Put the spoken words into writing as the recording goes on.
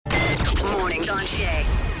Mornings on Shay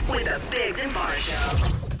with the Biggs and Bar Show.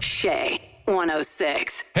 Shay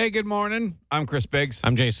 106. Hey, good morning. I'm Chris Biggs.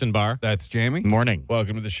 I'm Jason Barr. That's Jamie. Morning.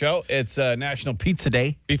 Welcome to the show. It's National Pizza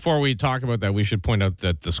Day. Before we talk about that, we should point out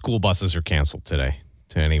that the school buses are canceled today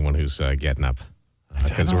to anyone who's getting up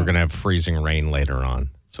because we're going to have freezing rain later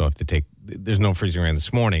on. So if they take, there's no freezing rain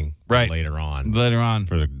this morning, right? Later on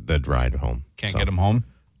For the ride home. Can't get them home.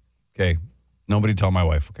 Okay. Nobody tell my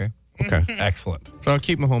wife. Okay. Okay. Excellent. So I'll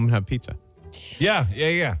keep them home and have pizza.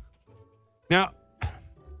 Yeah. Now,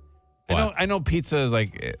 What? I know pizza is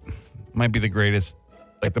like it might be the greatest,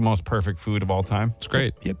 like the most perfect food of all time. It's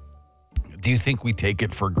great. Yep. Do you think we take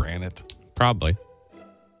it for granted? Probably.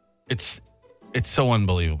 It's so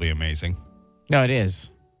unbelievably amazing. No, it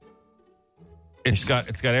is. It's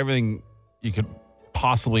got everything you could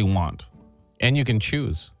possibly want. And you can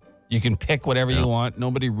choose. You can pick whatever you want.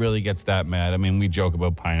 Nobody really gets that mad. I mean, we joke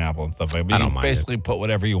about pineapple and stuff like that. But I don't you mind basically put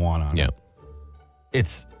whatever you want on it. Yep.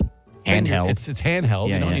 It's Handheld. It's handheld.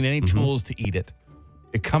 Yeah, you don't yeah. need any tools to eat it.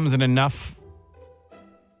 It comes in enough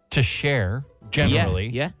to share, generally.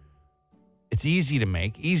 Yeah. It's easy to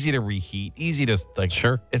make, easy to reheat, easy to, like...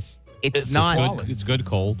 Sure. It's Not not good. It's good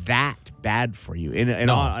cold. that bad for you, in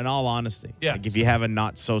No. all honesty. Yeah. Like if you have a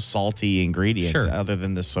not so salty ingredients Sure. other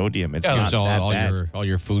than the sodium, it's Yeah, not There's that all bad.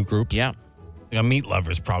 your food groups. Yeah. A meat lover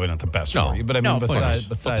is probably not the best No. for you. But I mean, No, of course.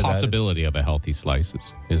 besides The that, possibility of a healthy slice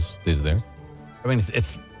is there.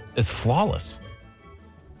 it's flawless.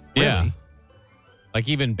 Yeah. Really. Like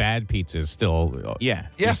even bad pizza is still Yeah.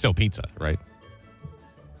 it's still pizza, right?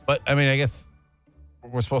 But, I mean, I guess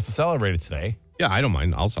we're supposed to celebrate it today. Yeah, I don't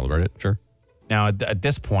mind. I'll celebrate it. Sure. Now, at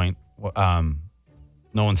this point, no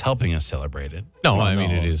one's helping us celebrate it. No, I mean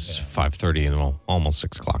it is 5:30 and almost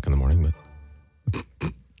 6 o'clock in the morning, but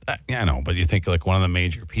Yeah, I know, but you think like one of the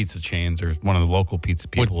major pizza chains or one of the local pizza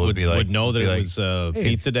people would be like... would know that be it like, was "Hey,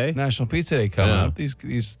 Pizza Day. National Pizza Day coming Yeah. up. These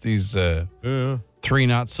three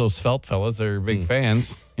not so svelte fellas are big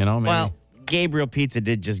fans. You know, maybe. Well, Gabriel Pizza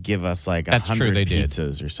did just give us like That's true, 100 they did.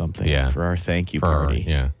 pizzas or something Yeah. for our thank you For our- party.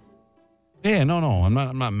 yeah. Yeah, no, I'm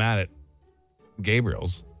not mad at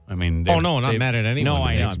Gabriel's. I mean, Oh no, not mad at anyone. No, who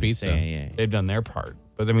I know. makes I'm just pizza. saying, yeah. They've done their part,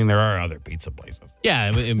 but I mean, there are other pizza places. Yeah,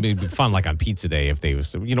 it'd be fun, like on Pizza Day, if they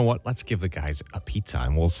was, you know what? Let's give the guys a pizza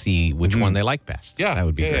and we'll see which one they like best. Yeah, that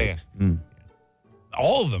would be yeah, great. yeah.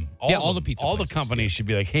 All of them. Yeah, of all them. the pizza All the places, companies should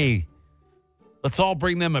be like, hey, let's all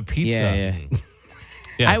bring them a pizza. Yeah.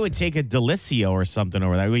 Yeah. I would take a Delicio or something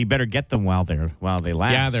over there. Well, you better get them while they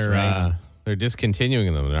last. Yeah, right? they're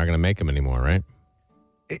discontinuing them. They're not going to make them anymore, right?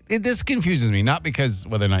 This confuses me, not because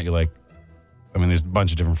whether or not you like. I mean, there's a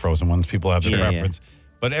bunch of different frozen ones. People have their Yeah, preference.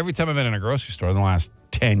 But every time I've been in a grocery store in the last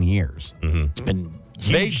 10 years, It's been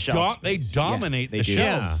they huge shelf they space. dominate Yeah, the they do.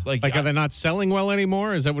 shelves. Like are they not selling well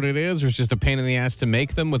anymore? Is that what it is? Or it's just a pain in the ass to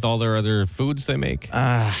make them with all their other foods they make?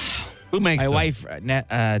 Who makes My them? wife,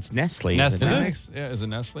 it's Nestle. Nestle. Isn't it? Makes, yeah, is it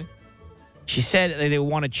Nestle? She said they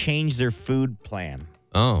want to change their food plan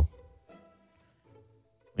Oh.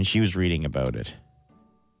 when she was reading about it.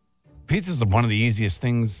 Pizza's one of the easiest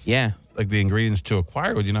things. Yeah, Like the ingredients to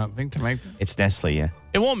acquire, would you not think, to make them? it's Nestle, yeah.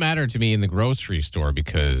 It won't matter to me in the grocery store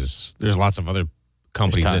because there's lots of other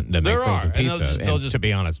companies There's that tons. make There frozen are, and pizza. they'll And just- to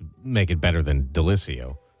be honest, make it better than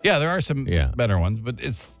Delicio. Yeah, there are some Yeah. better ones, but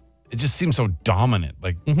it just seems so dominant.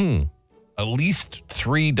 Like at least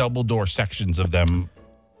 3 double door sections of them,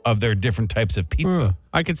 of their different types of pizza.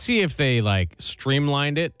 I could see if they like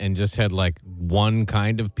streamlined it and just had like one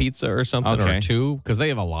kind of pizza or something Okay. or two because they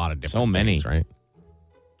have a lot of different So many. things, right?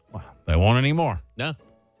 Well, they won't anymore. No.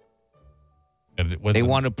 They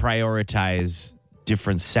want to prioritize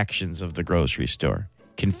different sections of the grocery store.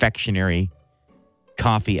 Confectionery,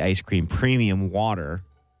 coffee, ice cream, premium water,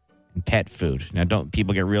 and pet food. Now, don't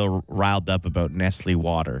people get real riled up about Nestle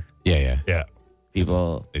water? Yeah. Yeah.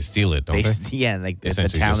 People, They steal it, don't they? yeah, like the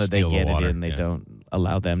Essentially town just that they steal the get it water, in, they yeah. don't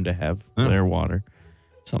allow them to have their water.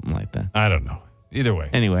 Something like that. I don't know. Either way.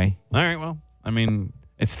 Anyway, All right, well, I mean,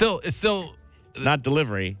 it's still it's not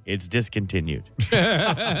delivery. It's discontinued.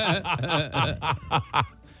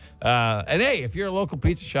 and hey, if you're a local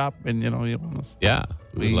pizza shop and you want us, Yeah.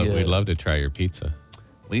 We'd We, love to try your pizza.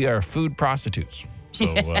 we are food prostitutes.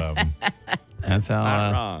 So that's how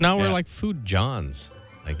Not wrong. Now we're Yeah. like Food Johns,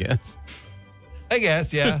 I guess. I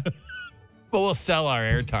guess, yeah. But we'll sell our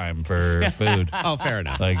airtime for food. Oh, fair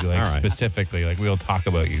enough. Like All right. specifically, like we'll talk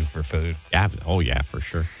about you for food. Yeah. Oh, yeah, for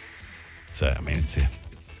sure. It's it's the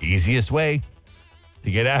easiest way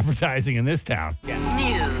to get advertising in this town.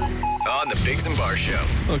 News. On the Biggs and Bar Show.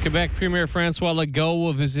 Well, Quebec Premier Francois Legault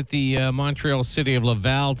will visit the Montreal city of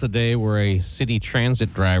Laval today, where a city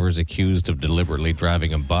transit driver is accused of deliberately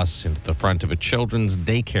driving a bus into the front of a children's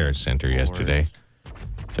daycare center yesterday.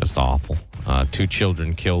 Just awful. 2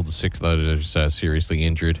 children killed, 6 others seriously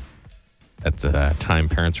injured. At the time,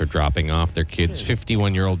 parents are dropping off their kids.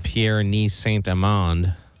 51-year-old Pierre-Nice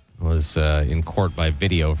Saint-Amand was in court by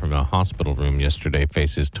video from a hospital room yesterday,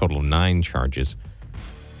 faces a total of 9 charges,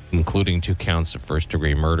 including 2 counts of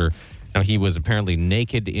first-degree murder. Now, he was apparently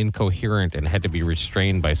naked, incoherent, and had to be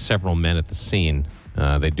restrained by several men at the scene.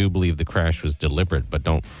 They do believe the crash was deliberate, but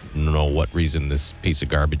don't know what reason this piece of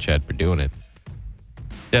garbage had for doing it.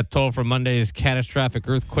 Death toll from Monday's catastrophic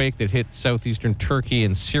earthquake that hit southeastern Turkey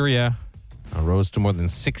and Syria rose to more than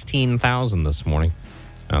 16,000 this morning.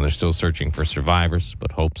 Now, they're still searching for survivors,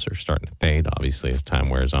 but hopes are starting to fade, obviously, as time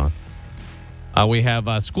wears on. We have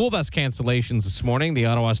school bus cancellations this morning. The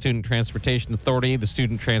Ottawa Student Transportation Authority, the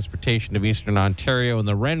Student Transportation of Eastern Ontario, and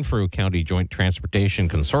the Renfrew County Joint Transportation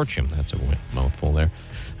Consortium, that's a mouthful there,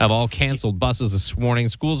 have all canceled buses this morning.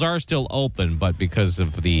 Schools are still open, but because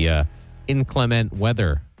of the inclement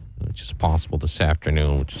weather, which is possible this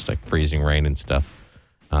afternoon, which is like freezing rain and stuff,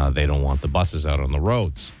 they don't want the buses out on the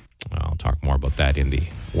roads. I'll talk more about that in the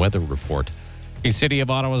weather report. The City of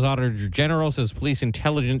Ottawa's Auditor General says police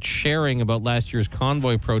intelligence sharing about last year's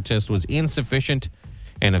convoy protest was insufficient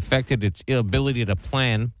and affected its ability to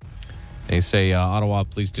plan. They say Ottawa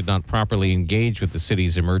police did not properly engage with the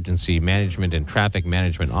city's emergency management and traffic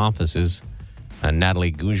management offices.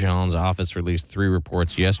 Natalie Goujon's office released 3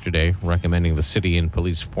 reports yesterday recommending the city and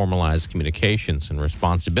police formalize communications and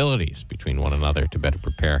responsibilities between one another to better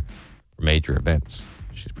prepare for major events.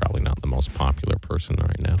 She's probably not the most popular person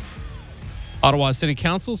right now. Ottawa City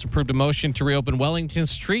Council has approved a motion to reopen Wellington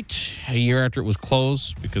Street a year after it was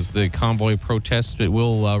closed because of the convoy protest. It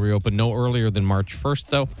will reopen no earlier than March 1st,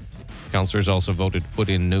 though. Councillors also voted to put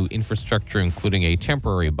in new infrastructure, including a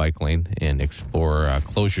temporary bike lane, and explore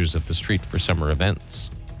closures of the street for summer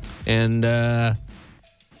events. And it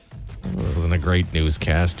wasn't a great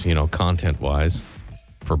newscast, content-wise,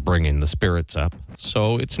 for bringing the spirits up.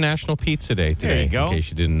 So it's National Pizza Day today. There you go. In case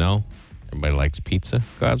you didn't know. Everybody likes pizza.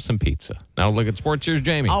 Go have some pizza. Now look at sports. Here's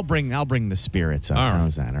Jamie. I'll bring the spirits up. All right.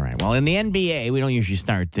 How's that? All right. Well, in the NBA, we don't usually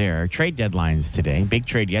start there. Trade deadlines today. Big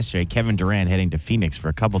trade yesterday. Kevin Durant heading to Phoenix for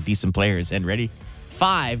a couple decent players and ready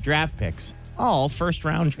 5 draft picks. All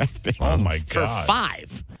first-round draft picks. Oh, my For God.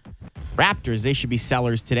 5. Raptors, they should be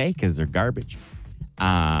sellers today because they're garbage.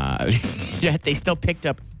 Yet they still picked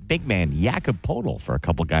up big man Jakob Poeltl for a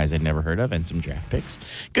couple guys I'd never heard of and some draft picks.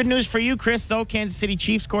 Good news for you, Chris, though. Kansas City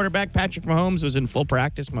Chiefs quarterback Patrick Mahomes was in full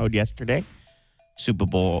practice mode yesterday. Super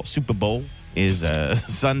Bowl is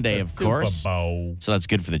Sunday, of course. Super Bowl. So that's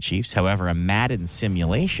good for the Chiefs. However, a Madden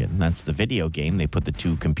simulation, that's the video game. They put the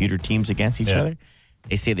 2 computer teams against each other.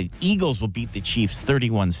 They say the Eagles will beat the Chiefs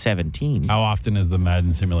 31-17. How often is the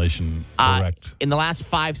Madden simulation correct? In the last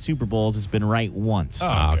 5 Super Bowls, it's been right once.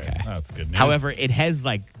 Oh, okay. That's good news. However, it has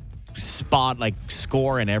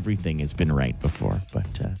score and everything has been right before. But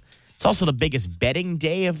it's also the biggest betting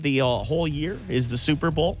day of the whole year is the Super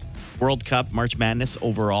Bowl. World Cup, March Madness,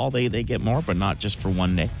 overall, they get more, but not just for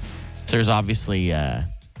one day. So there's obviously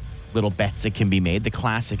little bets that can be made. The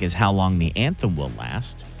classic is how long the anthem will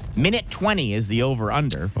last. Minute 20 is the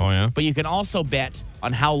over-under. Oh, yeah? But you can also bet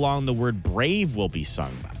on how long the word brave will be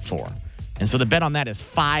sung for. And so the bet on that is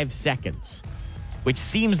 5 seconds, which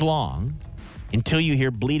seems long until you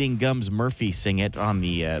hear Bleeding Gums Murphy sing it on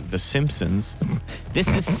The Simpsons.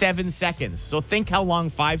 This is 7 seconds. So think how long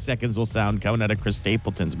 5 seconds will sound coming out of Chris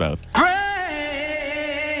Stapleton's mouth.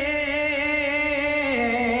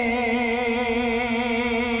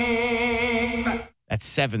 That's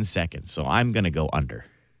 7 seconds. So I'm going to go under.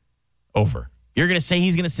 Over. You're going to say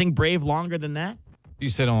he's going to sing Brave longer than that? You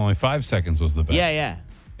said only 5 seconds was the bet. Yeah.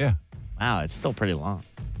 Yeah. Wow, it's still pretty long.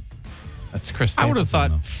 That's Chris I would have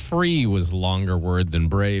Stapleton, thought free was a longer word than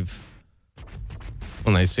brave.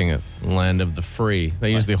 When they sing it, Land of the Free.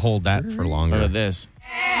 They usually hold that for longer. Look at this.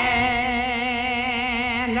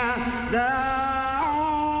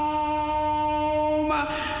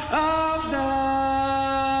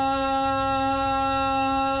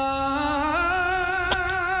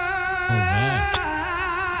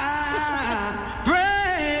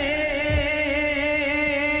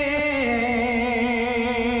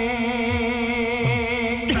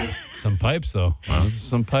 Some pipes, though.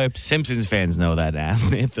 Some pipes. Simpsons fans know that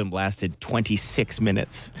anthem lasted 26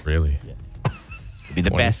 minutes. Really? Be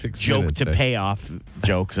the best 26 joke minutes, to payoff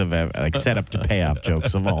jokes of ever, like setup to payoff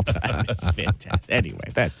jokes of all time. It's fantastic.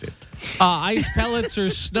 Anyway, that's it. Ice pellets or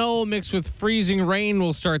snow mixed with freezing rain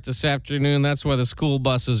will start this afternoon. That's why the school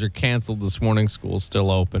buses are canceled this morning. School's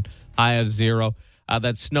still open. High of 0.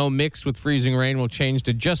 That snow mixed with freezing rain will change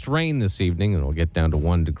to just rain this evening, and it'll get down to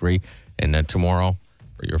 1 degree. And tomorrow,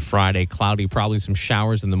 for your Friday, cloudy, probably some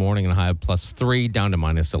showers in the morning and a high of +3, down to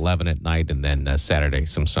 -11 at night. And then Saturday,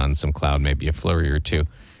 some sun, some cloud, maybe a flurry or two,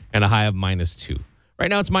 and a high of -2. Right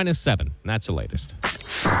now, it's -7. And that's the latest.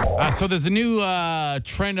 So there's a new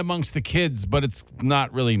trend amongst the kids, but it's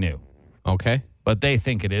not really new. Okay. But they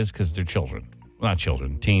think it is because they're children. Well, not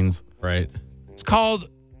children, teens. Right. It's called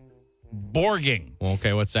Borging.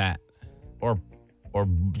 Okay, what's that? Or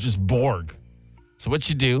just Borg. So what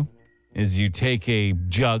you do is you take a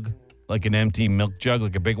jug, like an empty milk jug,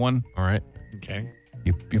 like a big one. All right. Okay.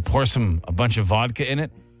 You pour a bunch of vodka in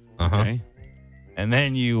it, Okay. and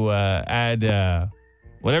then you add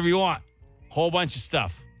whatever you want. Whole bunch of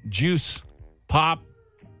stuff. Juice, pop,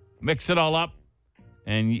 mix it all up,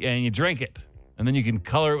 and you drink it. And then you can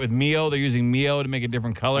color it with Mio. They're using Mio to make it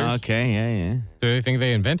different colors. Okay. Yeah. Do they think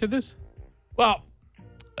they invented this? Well,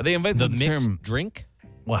 they invented The the mixed term. drink?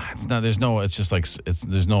 Well, it's not. There's no. It's just like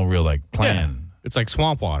there's no real like plan. It's like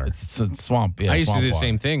swamp water. It's swamp. Yeah, I used to swamp do the water.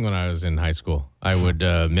 same thing when I was in high school. I would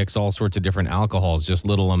mix all sorts of different alcohols, just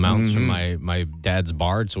little amounts from my dad's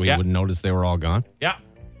bar, so he Yeah. wouldn't notice they were all gone. Yeah.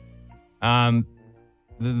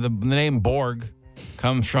 The name Borg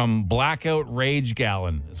comes from blackout rage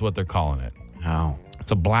gallon, is what they're calling it. Oh.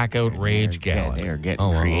 It's a blackout rage gallon. They're getting Oh,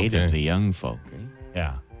 wow, creative, okay. the young folk. Eh?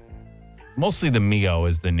 Yeah. Mostly the Mio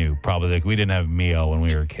is the new. Probably like we didn't have Mio when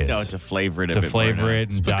we were kids. No, to flavor it a to bit flavor more, it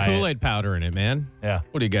and Put dye Kool-Aid powder in it, man. it. Yeah.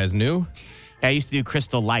 What are you guys new? I used to do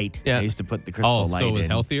Crystal Light. Yeah. I used to put the Crystal Light so it was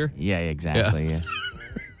in. healthier? Yeah, exactly. Yeah.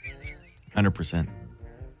 100%.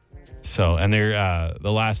 So, and they're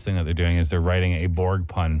the last thing that they're doing is they're writing a Borg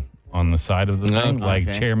pun on the side of the thing, like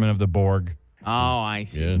okay. Chairman of the Borg, Oh, I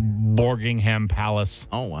see. Yeah. Borgingham Palace,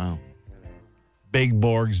 Oh, wow. Big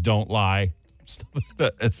Borgs don't lie.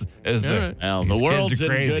 It's All right. Well, these the kids world's are in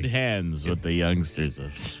crazy. good hands with the youngsters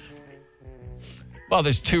of. Well,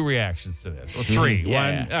 there's 2 reactions to this. Well, 3.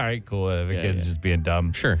 Yeah, One, yeah. all right, cool. The Yeah, kid's yeah. just being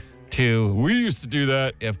dumb. Sure. 2, we used to do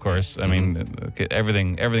that. Yeah, of course. I mean,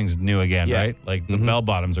 everything's new again, Yeah. right? Like the bell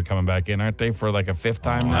bottoms are coming back in, aren't they? For like a 5th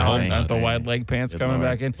time I now. hope not. Aren't the wide leg pants Good coming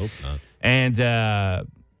Lord. back in? Hope not.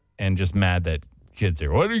 And just mad that kids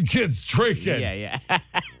are. What are you kids drinking? Yeah, yeah.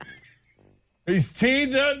 These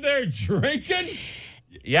teens out there drinking?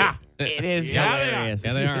 Yeah. It is Yeah, they are. hilarious.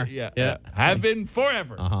 Yeah, they are. Yeah. Yeah. Have been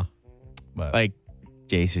forever. Uh-huh. But Like,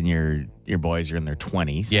 Jason, your boys are in their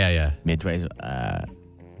 20s. Yeah, yeah. Mid-20s.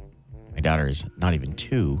 My daughter's not even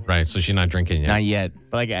 2. Right, so she's not drinking yet. Not yet.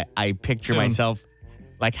 But like I picture Soon. myself,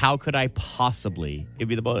 like how could I possibly? It'd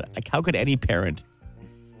be the most. Like how could any parent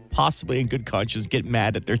possibly, in good conscience, get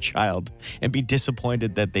mad at their child and be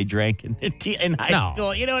disappointed that they drank in high No.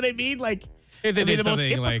 school? You know what I mean? Like If they it'd be did the most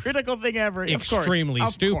something, like, hypocritical thing ever. Extremely of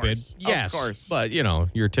course, stupid. Of course, Yes. of course. But,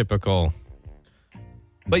 your typical.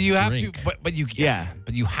 But you have Drink. to. But you. Yeah.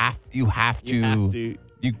 But you have to. You have to.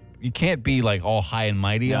 You can't be like all high and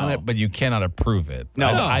mighty on No. it, but you cannot approve it. No.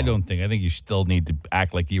 I don't think. I think you still need to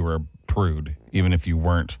act like you were a prude, even if you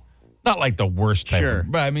weren't. Not like the worst type. Sure.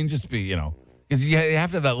 But I mean, just be because you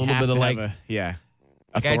have to have that little bit of like.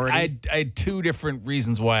 Like, authority. I had 2 different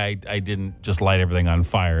reasons why I didn't just light everything on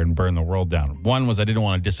fire and burn the world down. One was I didn't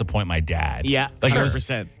want to disappoint my dad. Yeah, like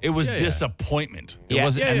 100%. It was Yeah, yeah. disappointment. It Yeah.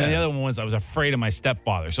 wasn't, Yeah, and then yeah. the other one was I was afraid of my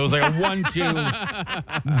stepfather. So it was like a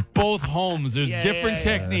 1-2. Both homes. There's Yeah, different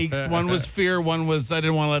yeah, yeah. techniques. One was fear. One was I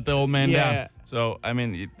didn't want to let the old man Yeah. down. So I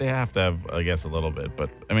mean, they have to have, I guess, a little bit. But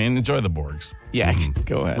I mean, enjoy the Borgs Yeah,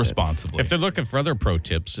 go ahead. responsibly. If they're looking for other pro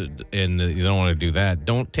tips and you don't want to do that,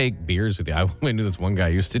 don't take beers with you. I knew this one guy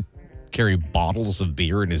used to carry bottles of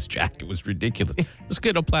beer in his jacket. It was ridiculous. Just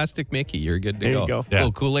get a plastic Mickey. You're good to There go. you go. A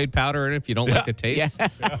little Kool-Aid powder in it if you don't like the taste. Yeah.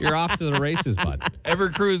 You're off to the races, bud. Every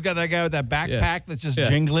crew's got that guy with that backpack Yeah. that's just Yeah.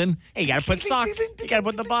 jingling. Hey, you gotta put socks. You gotta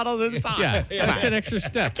put the bottles in socks. Yeah, Come that's on. an extra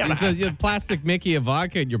step. It's the plastic Mickey of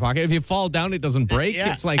vodka in your pocket. If you fall down, it doesn't break.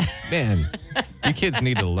 Yeah. It's like, man, you kids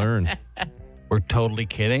need to learn. We're totally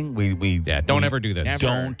kidding. Don't ever do this.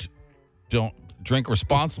 Never. Don't drink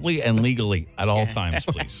responsibly and legally at all times,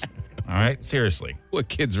 please. All right, seriously. What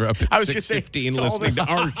kids are up at I was gonna say 6:15 to all listening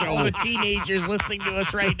to our all show. the teenagers listening to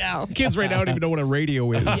us right now. Kids right now don't even know what a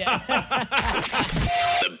radio is.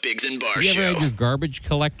 The Biggs and Bar You ever Show. had your garbage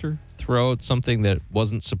collector throw out something that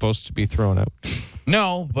wasn't supposed to be thrown out?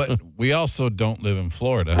 No, but we also don't live in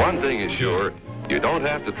Florida. One thing is sure, You don't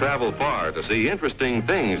have to travel far to see interesting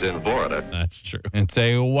things in Florida. That's true. And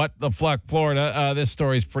say, what the fuck, Florida? This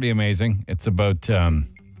story is pretty amazing. It's about,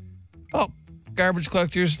 garbage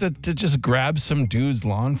collectors to just grab some dude's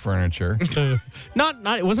lawn furniture. Not.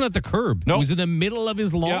 It wasn't at the curb. Nope. It was in the middle of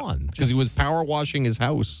his lawn because he was power washing his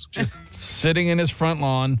house. Just sitting in his front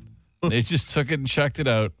lawn. They just took it and checked it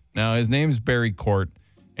out. Now, his name's Barry Court,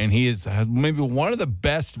 and he is maybe one of the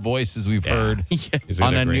best voices we've heard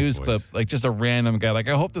on a news clip. Like, just a random guy. Like,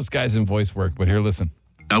 I hope this guy's in voice work, but here, listen.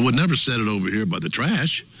 I would never set it over here by the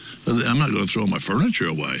trash. I'm not going to throw my furniture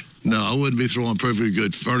away. No, I wouldn't be throwing perfectly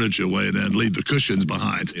good furniture away and then leave the cushions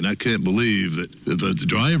behind. And I can't believe that the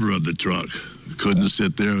driver of the truck couldn't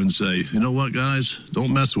sit there and say, you know what, guys,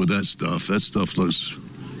 don't mess with that stuff. That stuff looks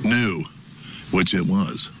new, which it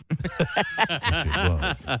was.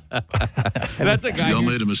 That's a guy. Y'all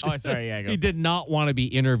made a mistake. Oh, sorry. Yeah, He did not want to be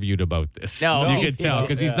interviewed about this. No. You could tell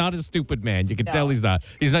because he's not a stupid man. You can tell he's not.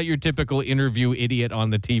 He's not your typical interview idiot on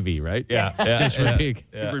the TV, right? Just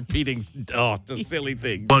repeating the silly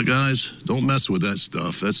thing. But guys, don't mess with that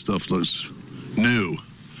stuff. That stuff looks new,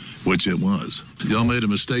 which it was. Y'all made a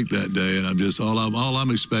mistake that day, and all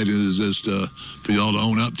I'm expecting is just for y'all to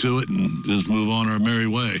own up to it and just move on our merry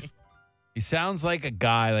way. He sounds like a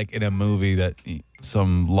guy like in a movie that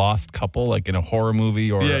some lost couple, like in a horror movie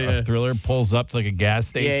or a thriller, pulls up to like a gas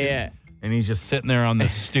station. And he's just sitting there on the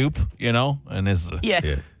stoop, and is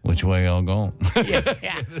which way y'all going?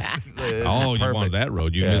 Oh, you wanted that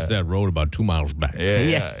road. You missed that road about 2 miles back.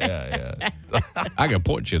 Yeah. I can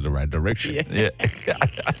point you in the right direction. Yeah.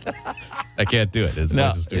 I can't do it. His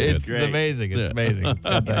voice is too it's good. amazing. It's amazing. It's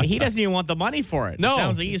good. He doesn't even want the money for it. No. It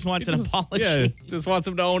sounds like he just wants an apology. Yeah, just wants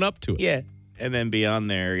him to own up to it. Yeah. And then be on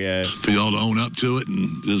there, For y'all to own up to it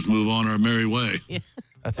and just move on our merry way.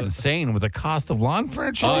 That's insane with the cost of lawn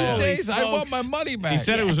furniture these days. I want my money back. He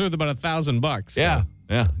said it was worth about $1,000.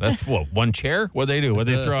 Yeah. That's what, one chair? What they do? What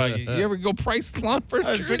they throw? You ever go price lawn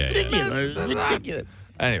furniture? It's ridiculous. It's ridiculous.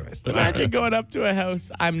 Anyways, Imagine going up to a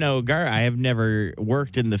house. I have never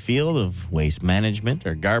worked in the field of waste management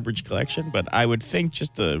or garbage collection, but I would think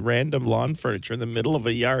just a random lawn furniture in the middle of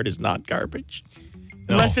a yard is not garbage.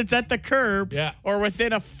 No. Unless it's at the curb or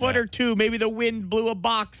within a foot or two. Maybe the wind blew a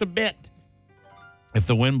box a bit. If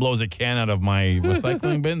the wind blows a can out of my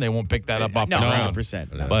recycling bin, they won't pick that up off the ground.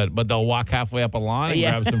 100%. But they'll walk halfway up a lawn and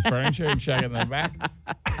grab some furniture and check it in the back.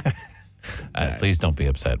 Please don't be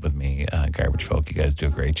upset with me, garbage folk. You guys do a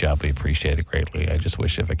great job. We appreciate it greatly. I just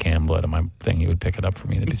wish if a can blew out of my thing, you would pick it up for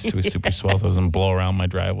me. That'd be super swell so it doesn't blow around my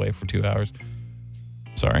driveway for 2 hours.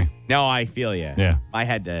 Sorry. No, I feel you. Yeah. I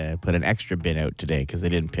had to put an extra bin out today because they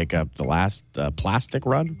didn't pick up the last plastic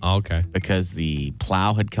run. Oh, okay. Because the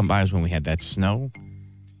plow had come by. It was when we had that snow.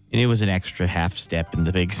 And it was an extra half step in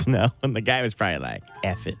the big snow. And the guy was probably like,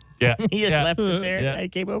 F it. Yeah. He just left it there. Yeah. I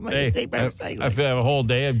came over my take my recycling. I feel I have a whole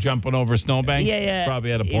day of jumping over snowbanks. Yeah.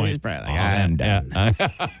 Probably at a He point. was probably like, I'm done.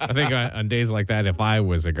 I think on days like that, if I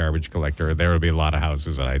was a garbage collector, there would be a lot of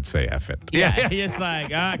houses that I'd say F it. Yeah. He's just like,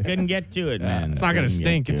 couldn't get to it, man. It's not going to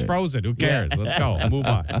stink. It's frozen. Who cares? Let's go. Move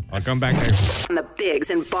on. I'll come back next. On the Biggs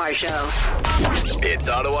and Bar Show. It's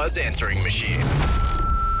Ottawa's answering machine.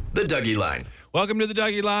 The Dougie Line. Welcome to the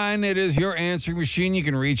Dougie Line. It is your answering machine. You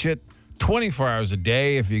can reach it 24 hours a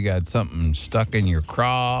day if you got something stuck in your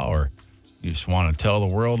craw or you just want to tell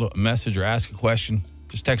the world a message or ask a question.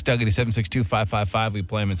 Just text Dougie to 762-555. We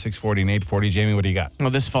play him at 640 and 840. Jamie, what do you got? Well,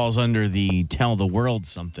 this falls under the tell the world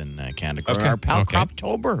something category. Okay. Our pal Okay.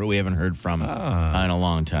 Croptober, who we haven't heard from in a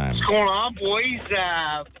long time. What's going on,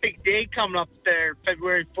 boys? Big day coming up there,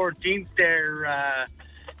 February 14th there.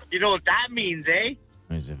 You know what that means, eh?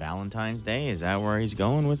 Is it Valentine's Day? Is that where he's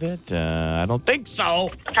going with it? I don't think so.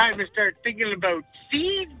 Time to start thinking about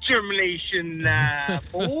seed germination,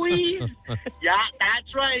 boys. Yeah,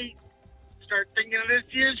 that's right. Start thinking of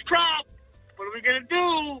this year's crop. What are we going to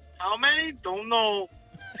do? How many? Don't know.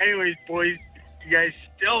 Anyways, boys, you guys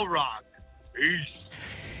still rock. Peace.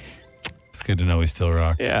 It's good to know we still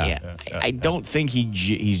rock. Yeah. I don't think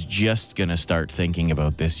he's just going to start thinking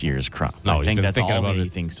about this year's crop. No, I he's think been that's thinking all about that he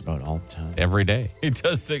it thinks about all the time. Every day. He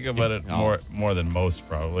does think about it more than most,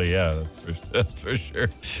 probably. Yeah, that's for sure.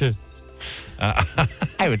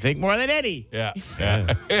 I would think more than Eddie. Yeah.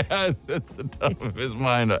 That's the top of his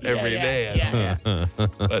mind every day. Yeah.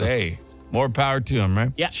 But hey, more power to him,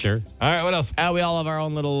 right? Yeah. Sure. All right, what else? We all have our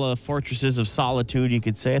own little fortresses of solitude, you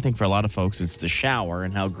could say. I think for a lot of folks, it's the shower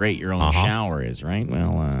and how great your own shower is, right?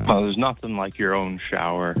 Well, there's nothing like your own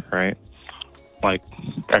shower, right? Like,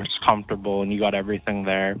 it's comfortable and you got everything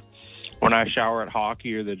there. When I shower at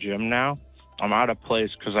hockey or the gym now, I'm out of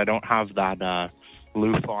place because I don't have that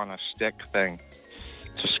loop on a stick thing.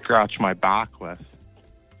 to scratch my back with.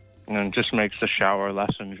 And it just makes the shower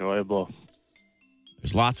less enjoyable.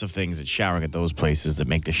 There's lots of things at showering at those places that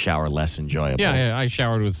make the shower less enjoyable. Yeah, I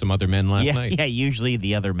showered with some other men last night. Yeah, usually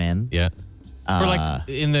the other men. Yeah. We're like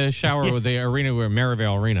in the shower with the arena, we're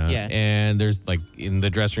Maryvale Arena. Yeah. And there's like in the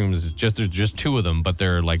dressing rooms, there's just two of them, but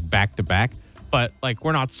they're like back to back. But like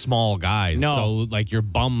we're not small guys. No. So like your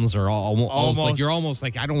bums are almost like you're almost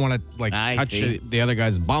like I don't want to like touch the other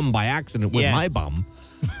guy's bum by accident with my bum.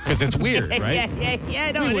 Because it's weird, right?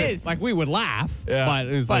 Yeah, no, it is. Like we would laugh, but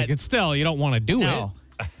it's still, you don't want to do it.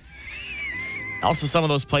 Also, some of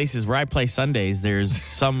those places where I play Sundays, there's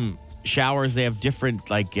some showers, they have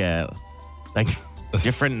different, like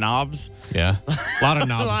different knobs. Yeah. A lot of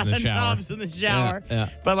knobs in the shower. Knobs in the shower. Yeah.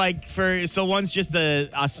 But like so one's just a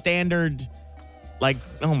standard, like,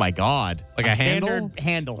 oh my God. Like a standard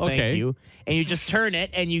handle, thank you. And you just turn it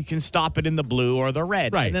and you can stop it in the blue or the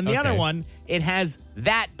red. Right. And then the other one, it has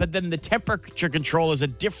that, but then the temperature control is a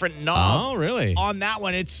different knob. Oh, really? On that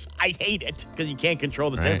one, I hate it because you can't control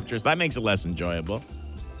the temperature. So that makes it less enjoyable.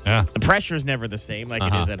 Yeah. The pressure is never the same like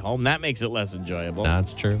it is at home. That makes it less enjoyable.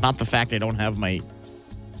 That's true. Not the fact I don't have my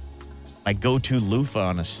go-to loofah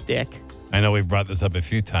on a stick. I know we've brought this up a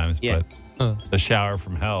few times, but the shower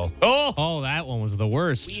from hell. Oh, that one was the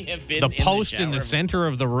worst. We have been the in the post in the shower. center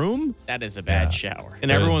of the room, That is a bad shower. and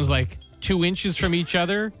everyone's like 2 inches from each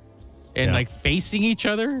other, and like facing each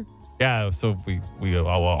other. Yeah, so we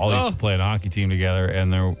all used to play in a hockey team together,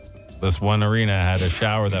 and this one arena had a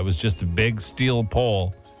shower that was just a big steel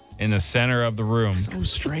pole in the center of the room. So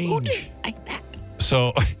strange.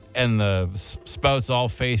 So, and the spouts all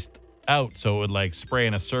faced out, so it would like spray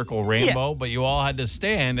in a circle rainbow, but you all had to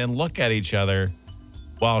stand and look at each other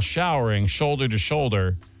while showering, shoulder to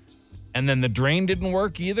shoulder. And then the drain didn't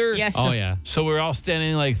work either. Yes. Oh, yeah. So we were all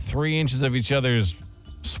standing like 3 inches of each other's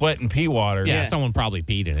sweat and pee water. Yeah, someone probably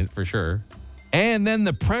peed in it for sure. And then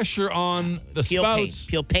the pressure on the spouts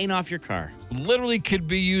Peel paint off your car. literally could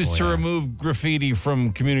be used to remove graffiti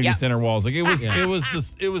from community center walls. Like it was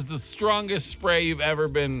the strongest spray you've ever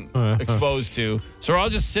been exposed to. So we're all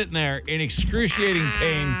just sitting there in excruciating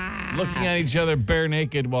pain, looking at each other bare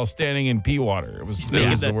naked while standing in pee water. It was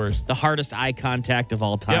the worst. The hardest eye contact of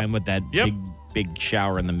all time with that big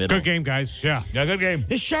shower in the middle. Good game, guys. Yeah. Yeah, good game.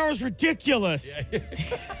 This shower's ridiculous.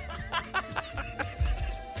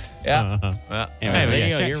 Yeah.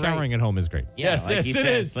 Showering at home is great. Yes, like he it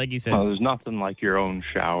says. is. Like he says. Well, there's nothing like your own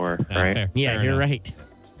shower, right? Fair. Yeah, you're right.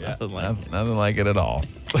 Nothing like it at all.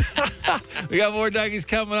 We got more Dougies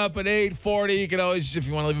coming up at 8:40. You can always, if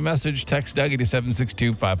you want to leave a message, text Dougie to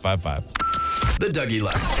 762-555. The Dougie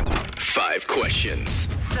Line. 5 questions.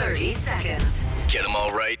 30 seconds. Get them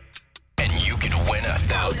all right, and you could win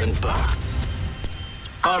 $1,000.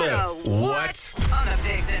 What? On the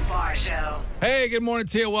Biggs and Bar Show. Hey, good morning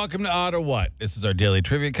to you. Welcome to OttaWHAT. This is our daily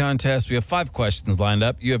trivia contest. We have 5 questions lined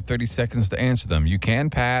up. You have 30 seconds to answer them. You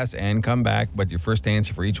can pass and come back, but your first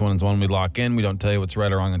answer for each one is one we lock in. We don't tell you what's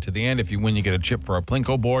right or wrong until the end. If you win, you get a chip for our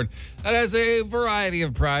Plinko board. That has a variety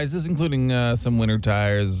of prizes, including some winter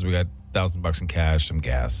tires. We got $1,000 in cash, some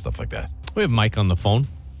gas, stuff like that. We have Mike on the phone.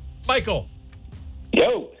 Michael,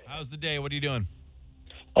 Yo. how's the day? What are you doing?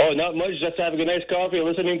 Oh, not much. Just having a nice coffee and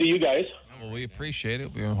listening to you guys. Well, we appreciate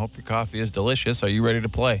it. We hope your coffee is delicious. Are you ready to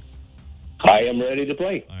play? I am ready to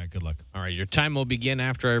play. All right, good luck. All right, your time will begin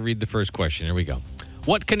after I read the first question. Here we go.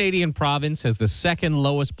 What Canadian province has the second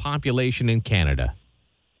lowest population in Canada?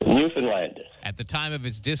 Newfoundland. At the time of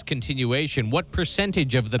its discontinuation, what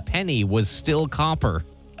percentage of the penny was still copper?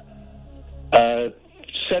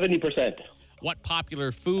 70%. What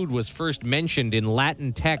popular food was first mentioned in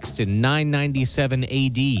Latin text in 997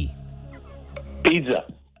 AD? Pizza.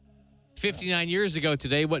 59 years ago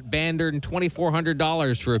today, what band earned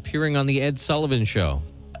 $2,400 for appearing on The Ed Sullivan Show?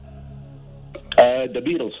 The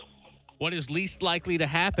Beatles. What is least likely to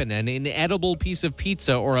happen, an inedible piece of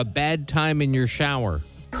pizza or a bad time in your shower?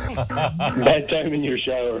 Bad time in your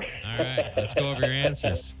shower. All right, let's go over your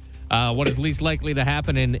answers. What is least likely to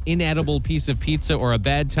happen, an inedible piece of pizza or a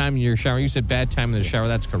bad time in your shower? You said bad time in the shower.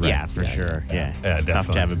 That's correct. Yeah, for sure. Yeah, it's tough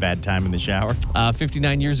definitely. to have a bad time in the shower.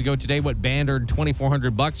 59 years ago today, what band earned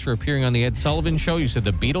 $2,400 for appearing on The Ed Sullivan Show? You said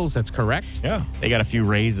the Beatles. That's correct. Yeah. They got a few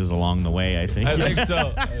raises along the way, I think. I think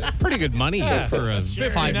so. Pretty good money for a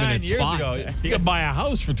 5-minute years spot. ago. You could buy a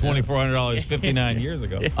house for $2,400 59 years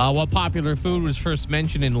ago. What popular food was first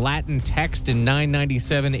mentioned in Latin text in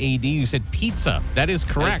 997 AD? You said pizza. That is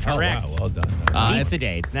correct. That's correct. Oh, wow, well done. Pizza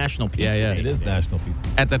Day. It's National Pizza yeah, Day. It is today. National Pizza.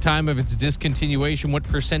 At the time of its discontinuation, what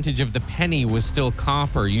percentage of the penny was still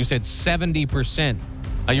copper? You said 70%.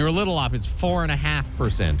 You were a little off. It's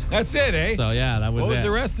 4.5%. That's it, eh? So, yeah, that was What was it.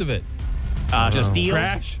 the rest of it? Steel.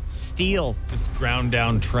 Trash? Steel. Just ground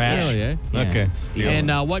down trash? Oh, yeah. Okay. Steel.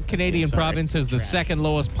 And what Canadian Sorry. province has the second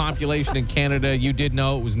lowest population in Canada? You did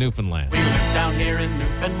know it was Newfoundland. We live down here in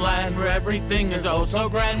Newfoundland where everything is oh so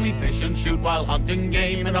grand. We fish and shoot while hunting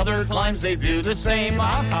game, and other climes they do the same.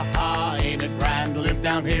 Ah, ha, ha, ain't it grand to live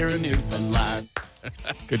down here in Newfoundland?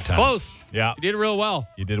 Good times. Close. Yeah. You did real well.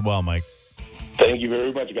 You did well, Mike. Thank you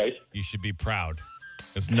very much, guys. You should be proud.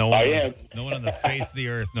 Because no one on the face of the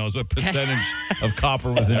earth knows what percentage of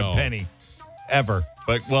copper was in a penny. Ever.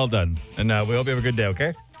 But well done. And we hope you have a good day,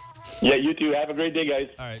 okay? Yeah, you too. Have a great day, guys.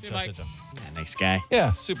 All right. Mike. Yeah, nice guy.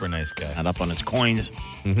 Yeah, super nice guy. Not up on his coins.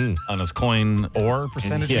 On his coin or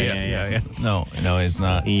percentage? Yeah. No, he's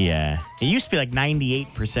not. Yeah. It used to be like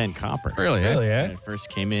 98% copper. Really? Really, When eh? it first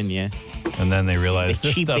came in, yeah. And then they realized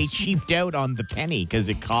this They stuff. cheaped out on the penny because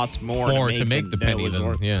it cost more To make the than it penny was than,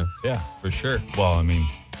 worth. yeah. Yeah, for sure. Well, I mean,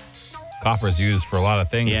 copper is used for a lot of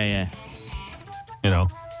things. Yeah. You know,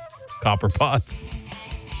 copper pots.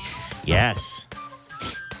 Yes.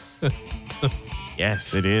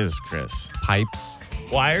 Yes, it is, Chris. Pipes.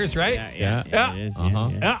 Wires, right? Yeah. It is.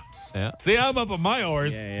 Yeah. Yeah. See, I'm up on my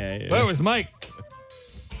oars. Yeah. Where was Mike?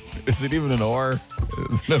 Is it even an oar?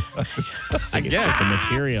 I guess it's just a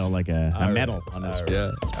material, like a metal on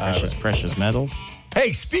his precious metals.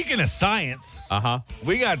 Hey, speaking of science,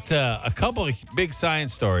 we got a couple of big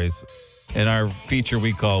science stories in our feature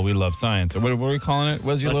we call We Love Science. Or what are we calling it?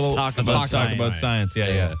 What's your Let's little talk about talk about science?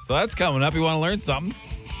 Yeah. So that's coming up. You want to learn something?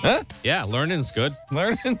 Huh? Yeah, learning's good.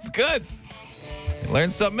 Learning's good. You learn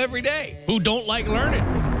something every day. Who don't like learning?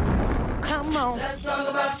 Come on. Let's talk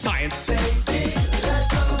about science. Let's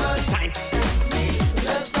talk about science.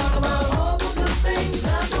 Let's talk about all the good things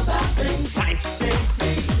and the bad things. Science.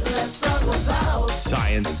 Let's talk about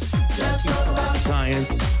Science. Let's talk about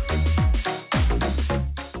Science.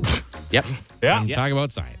 Yep. Yeah. Talk about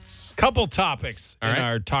science. Couple topics in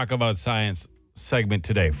our Talk About Science segment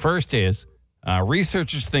today. First is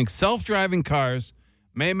researchers think self-driving cars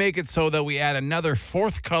may make it so that we add another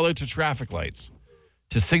fourth color to traffic lights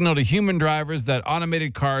to signal to human drivers that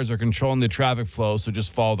automated cars are controlling the traffic flow, so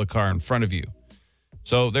just follow the car in front of you.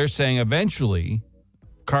 So they're saying eventually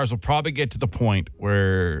cars will probably get to the point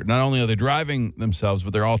where not only are they driving themselves,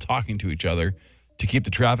 but they're all talking to each other to keep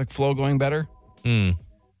the traffic flow going better.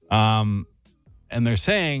 And they're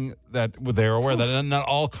saying that they're aware that not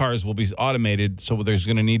all cars will be automated, so there's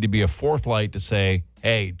going to need to be a fourth light to say,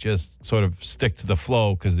 hey, just sort of stick to the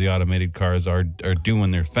flow because the automated cars are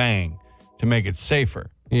doing their thing to make it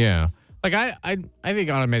safer. Yeah. Like I think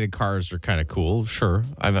automated cars are kind of cool. Sure.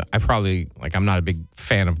 I probably I'm not a big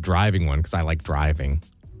fan of driving one because I like driving,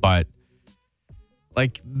 but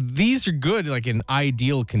like these are good like in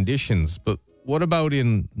ideal conditions, but what about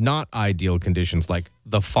in not ideal conditions like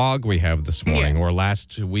the fog we have this morning or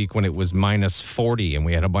last week when it was minus 40 and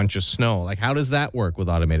we had a bunch of snow? Like, how does that work with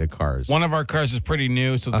automated cars? One of our cars is pretty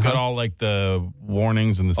new, so it's got all like the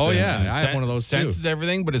warnings and the I have one of those senses too.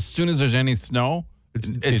 Everything. But as soon as there's any snow,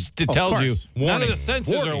 it tells you none of the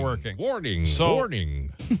sensors are working.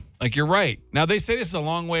 Warning. Like you're right. Now they say this is a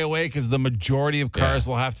long way away because the majority of cars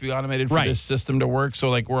will have to be automated for this system to work. So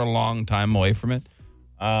like we're a long time away from it.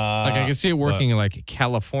 Like I can see it working in like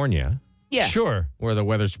California. Yeah. Sure. Where the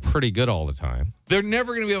weather's pretty good all the time. They're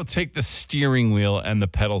never going to be able to take the steering wheel and the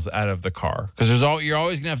pedals out of the car because you're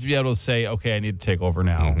always going to have to be able to say, okay, I need to take over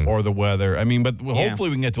now or the weather. I mean, but hopefully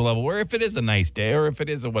we can get to a level where if it is a nice day or if it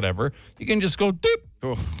is a whatever, you can just go doop.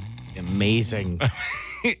 Oh, amazing.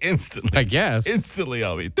 Instantly. I guess. Instantly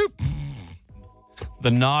I'll be doop.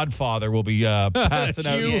 The Nod Father will be passing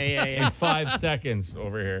out in 5 seconds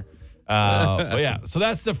over here. But yeah, so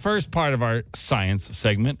that's the first part of our science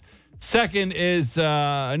segment. Second is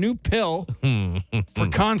a new pill for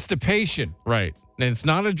constipation. Right. And it's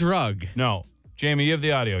not a drug. No. Jamie, you have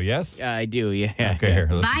the audio, yes? Yeah, I do, yeah. Okay, here.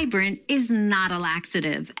 Listen. Vibrant is not a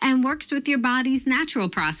laxative and works with your body's natural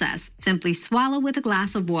process. Simply swallow with a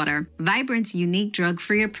glass of water. Vibrant's unique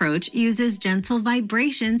drug-free approach uses gentle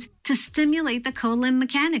vibrations to stimulate the colon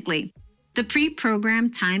mechanically. The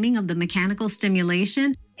pre-programmed timing of the mechanical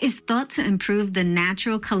stimulation is thought to improve the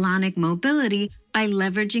natural colonic mobility by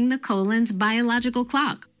leveraging the colon's biological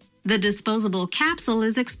clock. The disposable capsule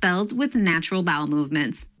is expelled with natural bowel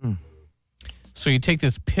movements. So you take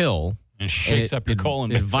this pill and shakes up your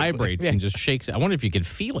colon. It vibrates and just shakes it. I wonder if you could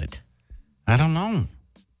feel it. I don't know.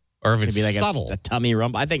 Or if it's Maybe like subtle. a tummy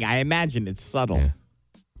rumble. I imagine it's subtle.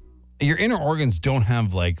 Yeah. Your inner organs don't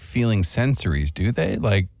have like feeling sensories, do they?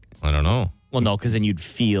 Like, I don't know. Well, no, because then you'd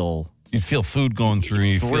feel You'd feel food going through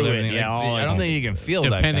you. Through it, everything. yeah, all I don't think you can feel that.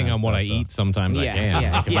 Depending kind of on what stuff, I though. eat, sometimes I Yeah, can.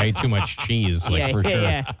 yeah, Like if I eat too much cheese, like Yeah, for sure,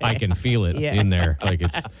 yeah. I can feel it in there. Like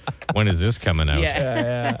it's, when is this coming out?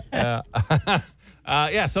 Yeah.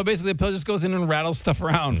 So basically, the pill just goes in and rattles stuff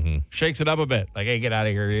around, shakes it up a bit. Like, hey, get out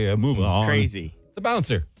of here. Yeah, move on. Crazy. It's a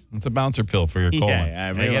bouncer. It's a bouncer pill for your colon. Yeah,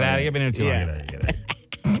 I Hey, get out of here. You've been here too long. Get out of here. Get out of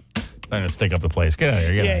here. Trying to stick up the place. Get out of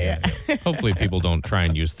here. Get out of here. Hopefully, people don't try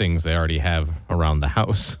and use things they already have around the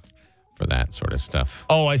house for that sort of stuff.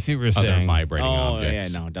 Oh, I see what you're Other saying. vibrating Oh,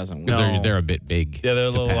 objects. yeah, no, it doesn't work. Because they're a bit big. Yeah, they're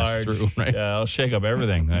a to little pass large. through, right? Yeah, it'll shake up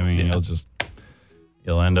everything. I mean,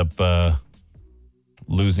 you'll end up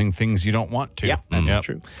losing things you don't want to. Yeah, that's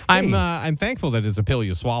true. I'm thankful that it's a pill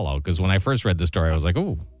you swallow, because when I first read the story, I was like,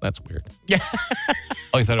 "Oh, that's weird." Yeah.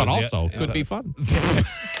 Oh, you thought But it was also could be fun.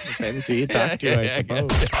 Depends who you talk to, I suppose.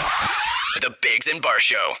 The Biggs and Bar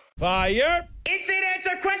Show. Fire. Instant answer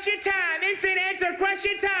question time. Instant answer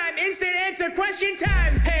question time. Instant answer question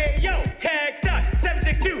time. Hey, yo, text us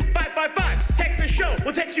 762-555. Text the show.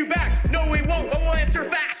 We'll text you back. No, we won't, but we'll answer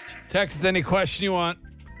fast. Text us any question you want.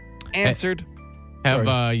 Answered.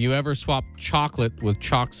 Have you ever swapped chocolate with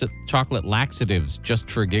chocolate laxatives just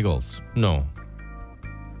for giggles? No.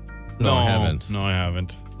 No, I haven't. No, I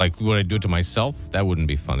haven't. Like, would I do it to myself? That wouldn't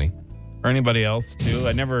be funny. Or anybody else, too.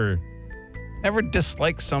 I never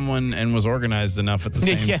disliked someone and was organized enough at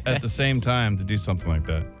the same time to do something like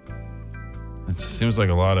that. It seems like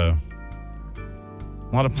a lot of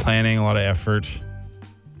planning, a lot of effort.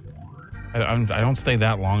 I don't stay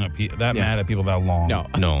that long mad at people that long.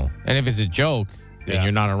 No. And if it's a joke and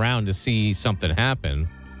you're not around to see something happen,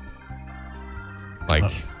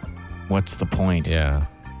 like, what's the point? Yeah.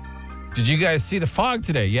 Did you guys see the fog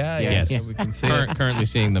today? Yes. Yeah, we can see it. Currently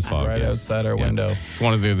seeing the fog. Right yes. outside our window. It's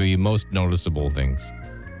one of the most noticeable things.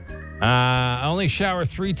 I only shower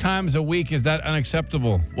 3 times a week. Is that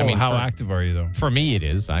unacceptable? Well, I mean, how active are you, though? For me, it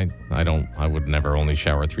is. I would never only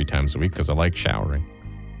shower 3 times a week because I like showering.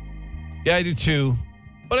 Yeah, I do too.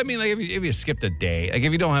 But I mean, like if you skipped a day, like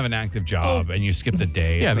if you don't have an active job and you skipped a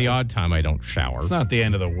day. Yeah, the odd time I don't shower. It's not the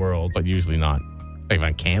end of the world. But usually not. Like if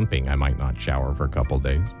I'm camping, I might not shower for a couple of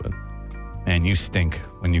days. But man, you stink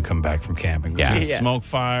when you come back from camping. Yeah. Smoke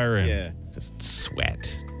fire and just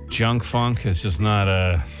sweat. Junk funk. It's just not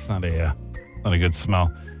a good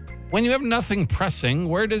smell. When you have nothing pressing,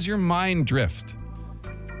 where does your mind drift?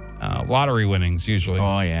 Lottery winnings usually.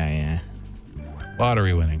 Oh yeah.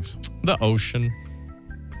 Lottery winnings. The ocean.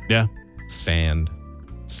 Yeah. Sand.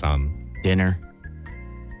 Sun. Dinner.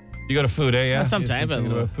 You go to food, eh? Yeah. Well, sometimes, you go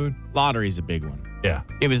to but food. Lottery's a big one. Yeah.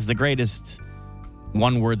 It was the greatest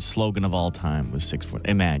one-word slogan of all time. Was 6 foot.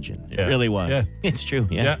 Imagine. It really was. Yeah. It's true.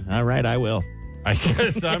 Yeah. All right, I will. I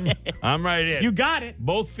guess I'm right in. You got it.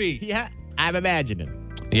 Both feet. Yeah. I'm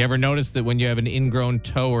imagining. You ever notice that when you have an ingrown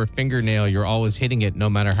toe or fingernail, you're always hitting it no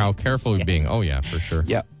matter how careful you're being? Oh, yeah, for sure.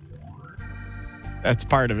 Yep. That's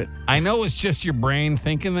part of it. I know it's just your brain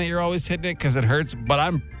thinking that you're always hitting it because it hurts, but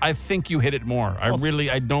I think you hit it more. I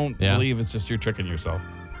don't believe it's just you're tricking yourself.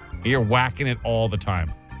 You're whacking it all the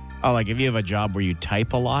time. Oh, like if you have a job where you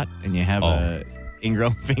type a lot and you have a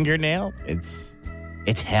ingrown fingernail, it's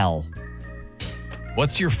hell.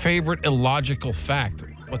 What's your favorite illogical fact?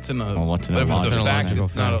 What's an illogical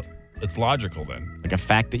fact? It's logical then. Like a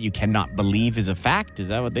fact that you cannot believe is a fact? Is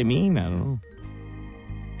that what they mean? I don't know.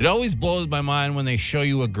 It always blows my mind when they show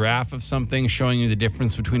you a graph of something showing you the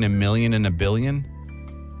difference between a million and a billion.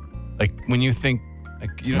 Like when you think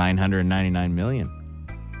it's 999 million.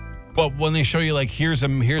 But when they show you like here's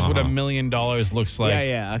what $1 million looks like.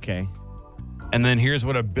 Yeah, okay. And then here's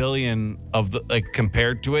what a billion of the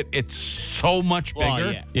compared to it, it's so much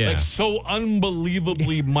bigger. Yeah. Like so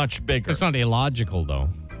unbelievably much bigger. It's not illogical though.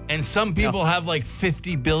 And some people have like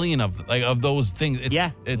 50 billion of those things. It's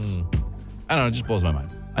I don't know, it just blows my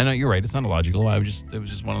mind. I know you're right. It's not illogical. It was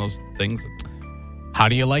just one of those things. How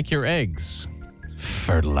do you like your eggs?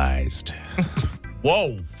 Fertilized.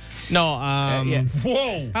 Whoa. No,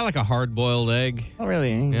 Whoa. I like a hard-boiled egg. Oh,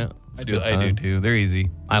 really? Yeah. I do too. They're easy.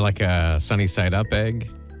 I like a sunny-side-up egg.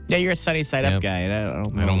 Yeah, you're a sunny-side-up guy. I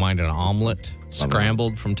don't mind an omelet,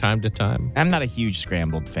 scrambled from time to time. I'm not a huge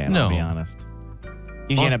scrambled fan, I'll be honest.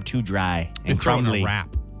 Usually end up too dry and crumbly. A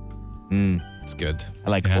wrap. It's good. I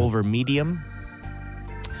like over medium.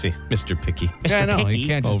 See, Mr. Picky. Mr. Picky. You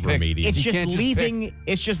can't just over medium.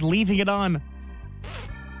 It's just leaving it on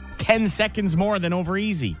 10 seconds more than over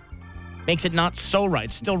easy. Makes it not so right.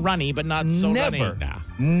 It's still runny, but not so runny.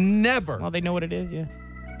 Never. Well, they know what it is, yeah.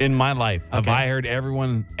 In my life, have I heard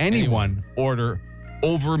anyone order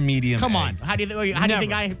over medium Come on. eggs? How do you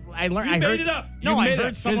think I learned? You made it up. No, I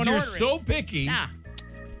heard someone order it. You're so picky. Yeah.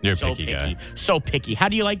 You're a So picky guy. So picky. How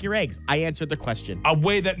do you like your eggs? I answered the question. A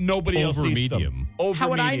way that nobody else Over eats medium. them. Over How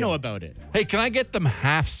would I medium. know about it? Hey, can I get them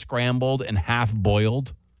half scrambled and half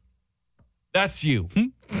boiled? That's you.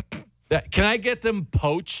 Can I get them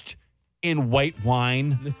poached in white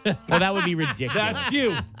wine? Well, that would be ridiculous. That's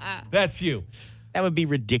you. That's you. That would be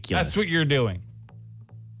ridiculous. That's what you're doing.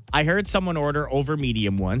 I heard someone order over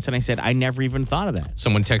medium once, and I said, I never even thought of that.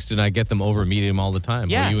 Someone texted, I get them over medium all the time.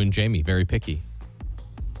 Yeah. Well, you and Jamie, very picky.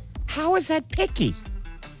 How is that picky?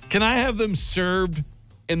 Can I have them served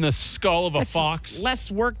in the skull of a That's fox?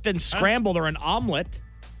 less work than scrambled or an omelet.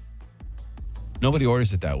 Nobody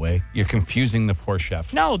orders it that way. You're confusing the poor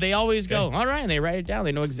chef. No, they always go, all right, and they write it down.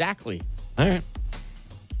 They know exactly. All right.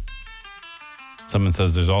 Someone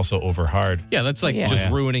says there's also over hard. Yeah, that's like Yeah. just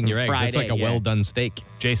Yeah. ruining your eggs. Fried That's like egg, a yeah. well-done steak.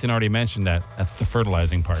 Jason already mentioned that. That's the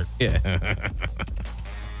fertilizing part. Yeah.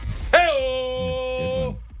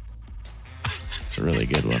 Hey-oh! It's a really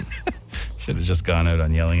good one. Should have just gone out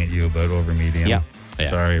on yelling at you about over medium. Yeah.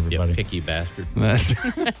 Sorry, everybody. You picky bastard. That's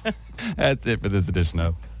it for this edition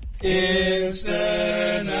of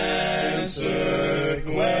Instant answer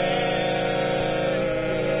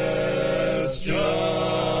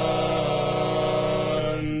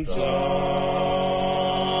question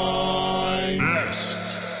time.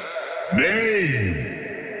 Best name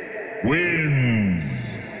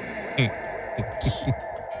wins.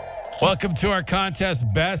 Welcome to our contest.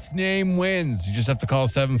 Best name wins. You just have to call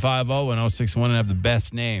 750-1061 and have the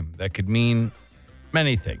best name. That could mean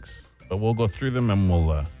many things, but we'll go through them and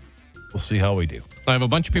we'll see how we do. I have a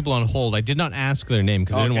bunch of people on hold. I did not ask their name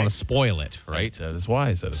because I didn't Okay. want to spoil it, right? That is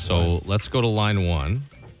wise. That is So wise. let's go to line one.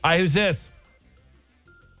 Hi, who's this?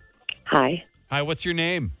 Hi. Hi, what's your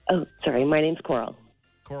name? Oh, sorry. My name's Coral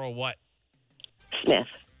Coral what? Smith.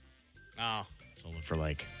 Oh, told for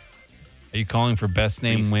like. Are you calling for best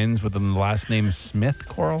name wins with the last name Smith,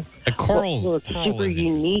 Coral? A Coral. Well, it's a Coral super is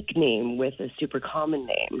unique name with a super common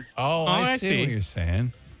name. Oh, I see what you're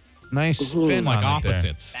saying. Nice Mhm. spin like on it there.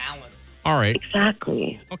 opposites. All right.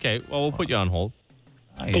 Exactly. Okay. Well, we'll put you on hold.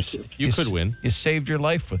 Nice. You could win. You saved your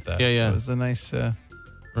life with that. Yeah, yeah. That was a nice,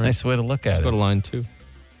 nice way to look at Let's it. go to line two.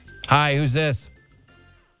 Hi, who's this?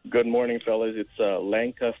 Good morning, fellas. It's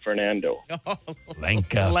Lanka Fernando.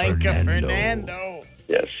 Lanka Fernando.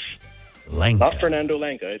 Yes. Lanka. Not Fernando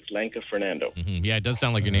Lanka. It's Lanka Fernando. Mhm. Yeah, it does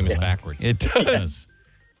sound like your name is backwards. It does.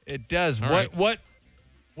 It does. All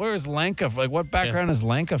Where is Lanka? Like, what background is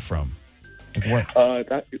Lanka from? Like what?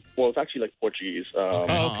 It's actually like Portuguese.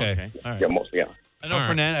 Oh, okay. All right. Yeah, mostly, yeah. I know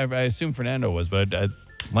Fernando. I assume Fernando was, but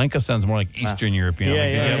Lanka sounds more like Eastern European. Yeah, like,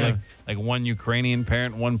 yeah, you yeah. have like one Ukrainian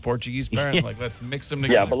parent, one Portuguese parent. Yeah. Like, let's mix them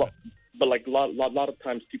together. Yeah, but like a lot of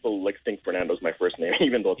times people like think Fernando's my first name,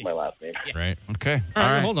 even though it's my last name. Right. Okay. All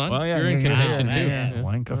right, hold on. Well, yeah, You're in contention, too. Yeah. Yeah.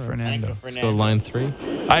 Lanka Fernando. Let's go to line three.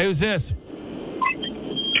 Hi, who's this?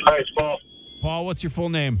 Hi, it's Paul. Paul, what's your full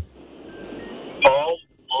name? Paul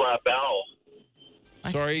LaBelle.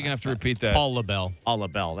 Sorry, you're gonna have to repeat that. Paul LaBelle. Paul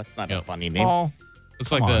LaBelle. That's not a Yep. funny name. Paul.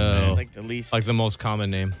 It's like Come on, man. It's like the least. like the most common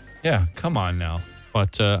name. Yeah, come on now.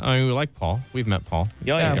 But I mean, we like Paul. We've met Paul.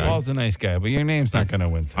 Yeah, Paul's a nice guy, but your name's not gonna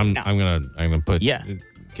win. I'm gonna put Yeah.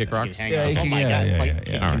 kick rocks. Hang Yeah, on. you Oh can- my yeah, God! yeah, Like, yeah, can't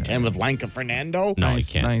yeah. contend with Lanka Fernando. No, nice,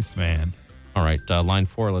 you can't. nice man. All right, line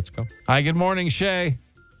four. Let's go. Hi, good morning, Shay.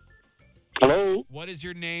 Hello, What is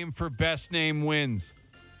your name for best name wins?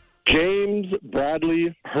 James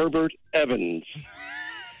Bradley Herbert Evans.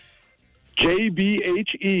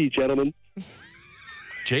 JBHE, gentlemen.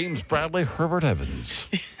 James Bradley Herbert Evans.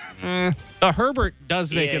 The Herbert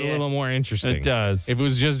does make it a little more interesting. It does. If it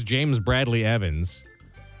was just James Bradley Evans.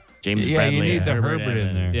 James Yeah, Bradley. you need the Herbert Herbert in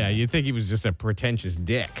Evans. there. Yeah, you'd think he was just a pretentious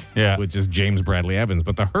dick. Yeah. With just James Bradley Evans.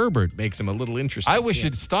 But the Herbert makes him a little interesting. I wish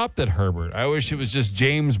it stopped at Herbert. I wish it was just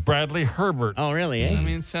James Bradley Herbert. Oh, really? Eh? I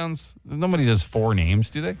mean, it sounds. Nobody does four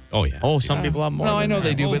names, do they? Oh, yeah. Oh, some people have more. No, I than know that.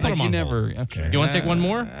 they do, Well, but put like them you on hold. never. Okay. You want to take one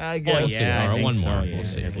more? I guess. Yeah, All right, I one think more. so, We'll yeah,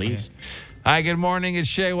 see. at least. Hi, good morning. It's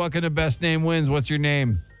Shay. Welcome to Best Name Wins. What's your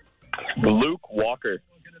name? Luke Walker.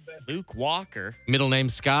 Luke Walker. Middle name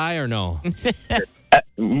Sky or no?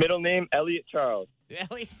 Middle name Elliot Charles.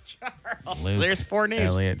 Elliot Charles. Luke There's four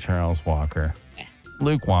names. Elliot Charles Walker.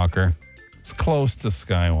 Luke Walker. It's close to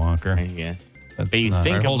Skywalker. I guess. That's But you not-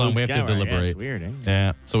 think All right, of hold on, Luke we have to Skywalker. deliberate. Yeah, it's weird, eh?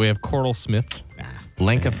 Yeah. So we have Coral Smith,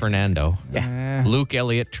 Lanka Fernando, Luke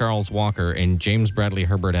Elliott, Charles Walker, and James Bradley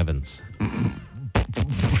Herbert Evans.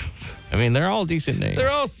 I mean, they're all decent names. They're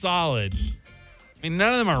all solid. I mean,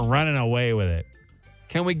 none of them are running away with it.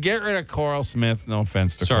 Can we get rid of Coral Smith? No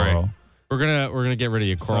offense to Sorry. Coral. We're gonna get rid of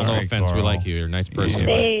you, Coral. No Sorry, offense, we Coral. like you. You're a nice person.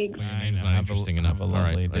 Thanks. Your name's not interesting enough. All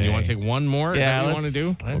right. And you want to take one more? Is that what you want to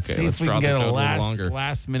do? Let's okay, see let's if we draw can this get out a a little longer.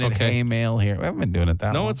 last minute hay mail here. We haven't been doing it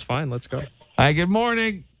that long. No, it's fine. Let's go. Hi, good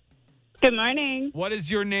morning. Good morning. What is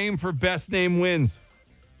your name for best name wins?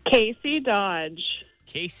 Casey Dodge.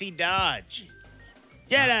 Casey Dodge.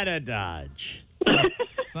 Get out of Dodge.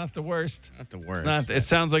 It's not the worst. Not the worst. It's not. It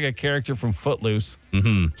sounds like a character from Footloose.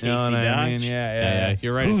 Mm-hmm. Casey Dodge. I mean? Yeah.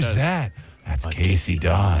 You're right. Who's that? That's Casey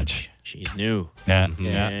Dodge. She's new. Yeah.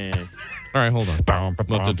 Yeah. All right, hold on.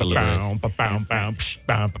 We'll have to deliberate.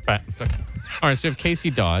 It's okay. All right, so we have Casey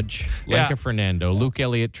Dodge, Yeah. Lenka Fernando, Luke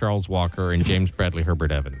Elliott, Charles Walker, and James Bradley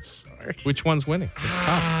Herbert Evans. Which one's winning? It's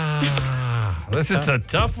tough. This is a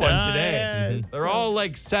tough one today. yeah, They're all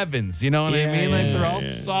like sevens. You know what I mean? Like they're all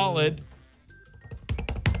solid.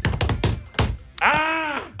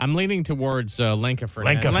 I'm leaning towards Lenka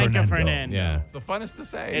Fernando. Lenka Fernando. Yeah. It's the funnest to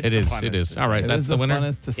say. It is. All right, It that's is the winner.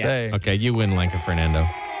 Funnest to say. Okay, you win, Lenka Fernando.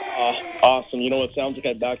 Awesome. You know, it sounds like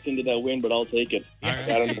I backed into that win, but I'll take it.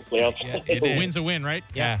 Got into the playoffs. you did. Win's a win, right?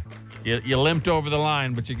 Yeah. You limped over the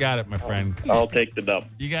line, but you got it, my friend. I'll take the dub.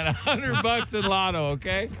 You got $100 in lotto,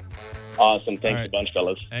 okay? Awesome. Thanks right. a bunch,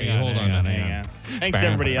 fellas. Hang on. Thanks to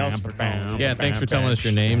everybody else for calling. Yeah, thanks for telling us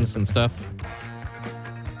your names and stuff.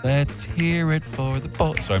 Let's hear it for the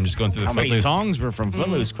boat. So I'm just going through the How many Footloose. songs were from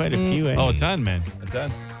Footloose? Quite a few. Eh? Oh, a ton, man. A ton.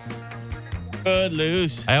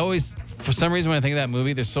 Footloose. I always, for some reason, when I think of that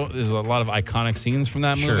movie, there's a lot of iconic scenes from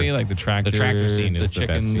that Sure. movie, like the tractor scene is the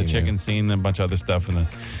best scene, the chicken yeah. scene, and a bunch of other stuff.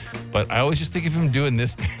 But I always just think of him doing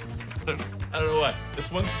this dance. I don't know what.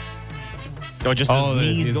 This one? Oh, just his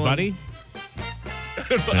knees his going. buddy?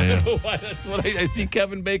 I don't know why. That's what I see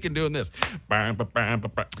Kevin Bacon doing this. I have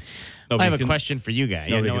a question for you guys.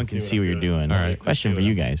 nobody No one can can see see what what I'm you're doing. doing. All right. Question for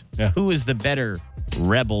you guys. Yeah. Who is the better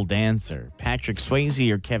rebel dancer, Patrick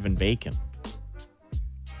Swayze or Kevin Bacon?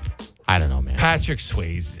 I don't know, man. Patrick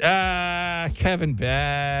Swayze. Kevin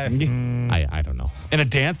Bacon. I don't know. In a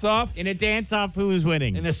dance-off? In a dance-off, who is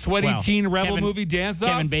winning? In a sweaty teen rebel Kevin- movie dance-off?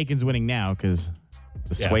 Kevin Bacon's winning now because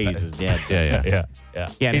the Yeah, Swayze is dead. Yeah.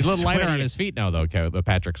 Yeah, He's a little lighter on his feet now, though,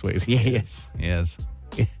 Patrick Swayze. Yeah, yes. Yes.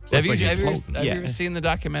 Looks like he's have floating. you ever seen the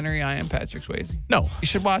documentary I Am Patrick Swayze? No. You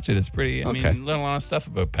should watch it. It's pretty, I Okay. mean, a lot of stuff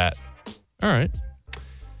about Pat. All right.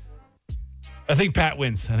 I think Pat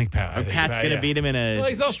wins. I think Pat. Pat's going to beat him in a Well,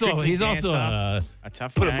 he's also strictly a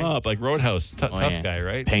tough put guy. him up like Roadhouse, tough yeah. guy,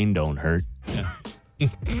 right? Pain don't hurt. All All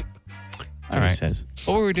right. right. Says.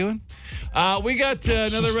 What were we doing? We got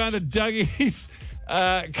another round of Dougies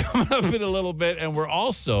coming up in a little bit, and we're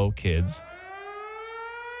also, kids,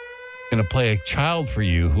 going to play a child for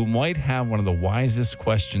you who might have one of the wisest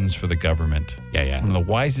questions for the government. Yeah. One of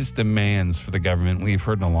the wisest demands for the government we've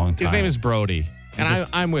heard in a long time. His name is Brody, and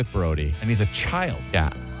I'm with Brody. And he's a child.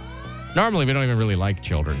 Yeah. Normally, we don't even really like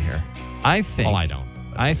children here. I think. Well, I don't.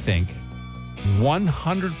 I think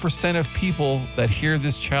 100% of people that hear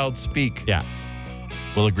this child speak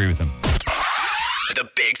will agree with him. The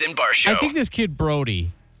Biggs and Bar Show. I think this kid,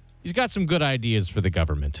 Brody, he's got some good ideas for the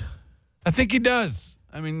government. I think he does.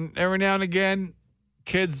 I mean, every now and again,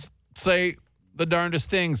 kids say the darndest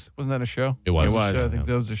things. Wasn't that a show? It was. I think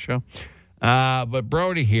that was a show. But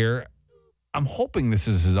Brody here, I'm hoping this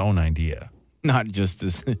is his own idea. Not just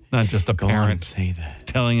a Go on parent and say that.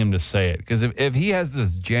 telling him to say it. Because if he has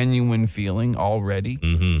this genuine feeling already,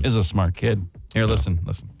 is a smart kid. Here, listen.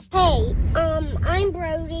 Hey, I'm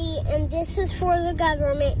Brody, and this is for the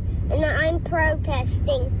government, and I'm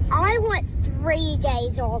protesting. I want 3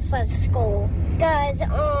 days off of school, because,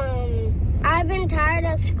 I've been tired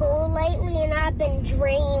of school lately, and I've been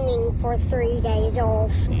dreaming for 3 days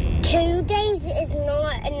off. 2 days is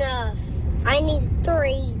not enough. I need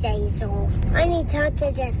 3 days off. I need time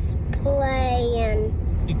to just play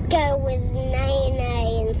and go with Nene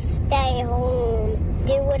and stay home.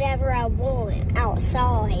 Do whatever I want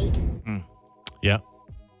outside. Yeah.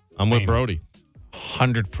 I'm with Brody.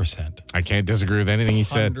 100%. I can't disagree with anything he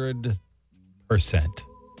said. 100%.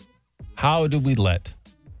 How do we let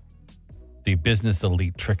the business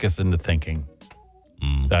elite trick us into thinking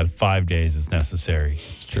that 5 days is necessary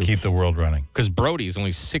to keep the world running? Because Brody's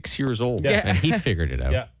only 6 years old. Yeah. And he figured it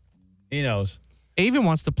out. Yeah. He knows. He even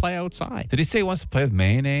wants to play outside. Did he say he wants to play with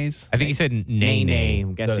mayonnaise? I think he said Nene.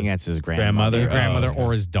 I'm guessing that's his grandmother. Grandmother okay.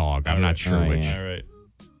 or his dog. I'm not sure which. All right.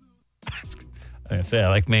 I was gonna say I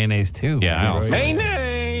like mayonnaise too. Yeah, I also-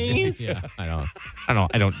 Mayonnaise! Yeah, I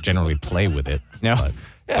don't generally play with it. No.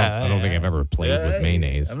 But I don't think I've ever played with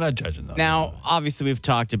mayonnaise. I'm not judging though. Now, obviously, we've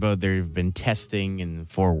talked about there have been testing and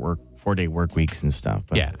for 4-day work weeks and stuff.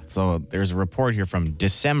 But, Yeah. So there's a report here from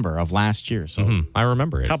December of last year. So I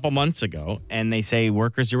remember a it. couple months ago, and they say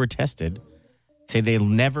workers who were tested say they'll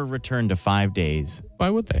never return to 5 days. Why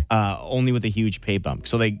would they? Only with a huge pay bump.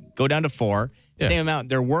 So they go down to 4, same amount.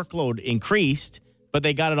 Their workload increased, but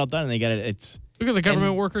they got it all done, and they got it. It's Look at the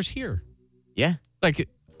government workers here. Yeah. Like,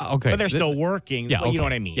 okay. But they're still working. Yeah, Well, you know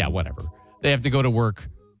what I mean. Yeah, whatever. They have to go to work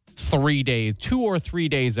 3 days, 2 or 3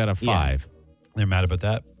 days out of 5. They're mad about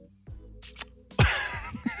that.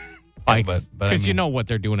 Like, but because you know what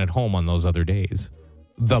they're doing at home on those other days.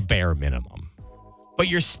 The bare minimum. But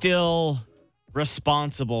you're still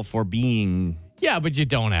responsible for being Yeah, but you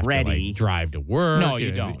don't have to ready. drive to work. No,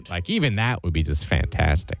 you don't. Like, even that would be just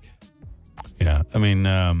fantastic. Yeah, I mean,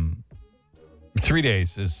 3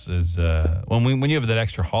 days is when you have that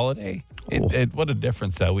extra holiday. What a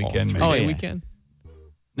difference that weekend makes. Three-day weekend.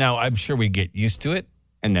 Now I'm sure we get used to it,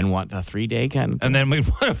 And then what, the 3-day kind of thing? and then we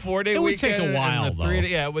want a 4-day It would weekend. take a and while, the 3-day though.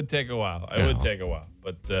 Yeah, it would take a while. It Yeah. would take a while,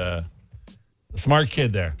 but smart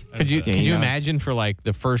kid there. Could you know. imagine for like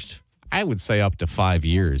the first, I would say up to 5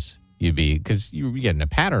 years, you'd be, because you're getting a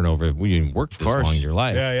pattern over, we didn't work this long in your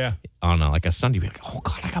life. Yeah. On like a Sunday, you'd be like, oh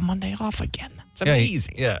God, I got Monday off again. It's Yeah,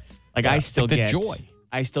 amazing. Yeah. Like I still the get joy.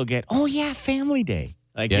 I still get, oh yeah, family day.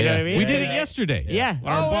 Like, Yeah, you know yeah. what I mean? We did it yesterday. Yeah.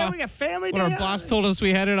 When our Oh, yeah, boss- we got family day. When our boss told us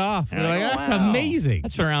we had it off, we're And like, I go, that's wow. amazing.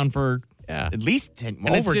 That's been around for at least 10, And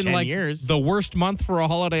over it's in 10 like years. the worst month for a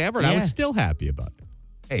holiday ever, and I Yeah. was still happy about it.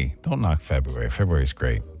 Hey, don't knock February. February's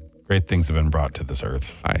great. Great things have been brought to this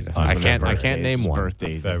earth. I can't name one.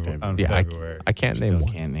 Birthdays. in February. On Yeah, February. I can't Still name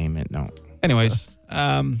one. can't name it. No. Anyways,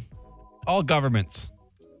 all governments,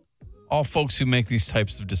 all folks who make these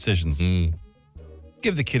types of decisions,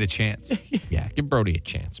 give the kid a chance. Yeah, give Brody a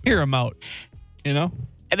chance. Hear him out. You know?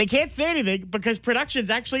 And they can't say anything because production's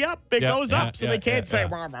actually up. It Yeah, goes yeah, up, so yeah, they can't yeah, say. yeah.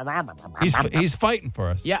 "Rah, rah, rah, rah, rah, He's rah." he's fighting for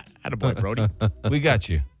us. Yeah, attaboy, Brody. We got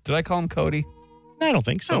you. Did I call him Cody? I don't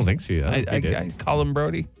think so. I don't think so. I call him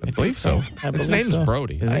Brody. I believe so. His name's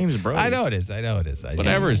Brody. His name's Brody. I know it is.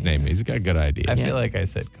 Whatever his name is, he's got a good idea. I feel like I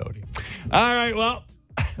said Cody. All right, well,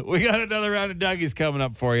 we got another round of Dougies coming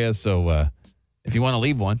up for you. So if you want to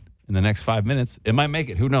leave one in the next 5 minutes, it might make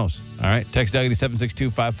it. Who knows? All right, text Dougie to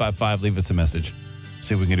 762-555. Leave us a message.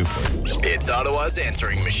 See what we can do for you. It's Ottawa's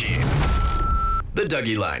answering machine. The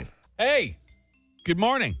Dougie Line. Hey, good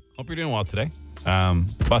morning. Hope you're doing well today.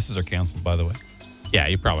 Buses are canceled, by the way. Yeah,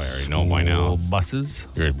 you probably already know by now. School buses.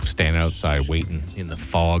 You're standing outside waiting in the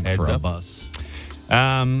fog Heads for a up. bus.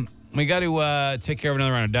 We got to take care of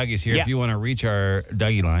another round of Dougies here. Yeah. If you want to reach our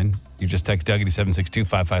Dougie line, you just text Dougie to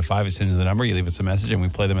 762-555. It sends the number. You leave us a message, and we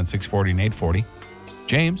play them at 640 and 840.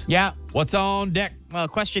 James? Yeah. What's on deck? Well,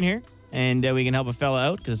 question here, and we can help a fella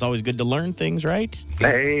out because it's always good to learn things, right?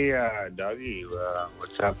 Hey, Dougie,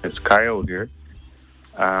 what's up? It's Kyle here.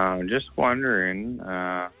 Just wondering,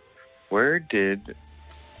 where did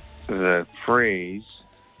the phrase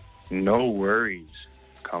 "no worries"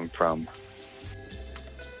 come from?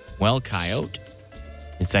 Well, coyote.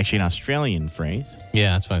 It's actually an Australian phrase.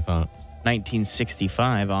 Yeah, that's what I thought.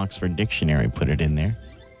 1965, Oxford Dictionary put it in there.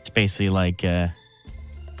 It's basically like, Well,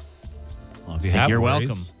 if you like have you're worries,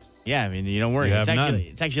 welcome. Yeah, I mean, you don't worry. You It's have actually,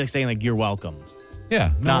 none. it's actually like saying like you're welcome.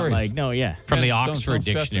 Yeah, no Not worries. like, no, yeah. From the don't Oxford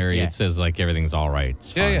stress it. Dictionary, Yeah. it says like everything's all right.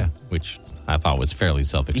 It's Yeah, fine, yeah. which I thought was fairly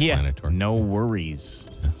self-explanatory. No worries.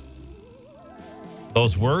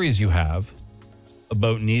 Those worries you have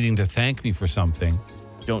about needing to thank me for something,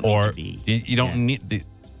 Don't need or to be. you don't need the.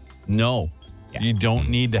 No, you don't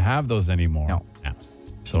need to have those anymore. No.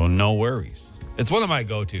 So no worries. It's one of my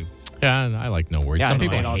go-to. Yeah, I like no worries. Yeah, Some I say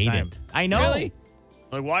people it all the hate time. it. I know. Really?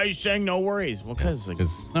 Like, why are you saying no worries? Well, because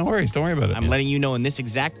No worries. Don't worry about it. I'm letting you know in this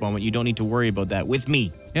exact moment you don't need to worry about that with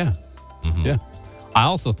me. Yeah. Mm-hmm. Yeah. I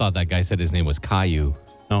also thought that guy said his name was Caillou.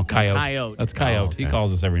 No, coyote. Coyote. That's coyote. Oh, okay. He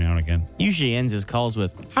calls us every now and again. Usually ends his calls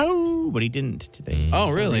with "how," but he didn't today. Oh,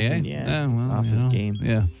 For some really? reason, Eh? Yeah. well, Off you his know, game.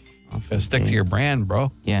 Yeah. Off Gotta his stick to game. your brand,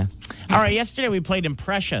 bro. Yeah. All right. Yesterday we played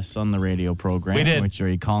Imprecious on the radio program. We did. Which are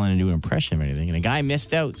you calling to do an impression of anything? And a guy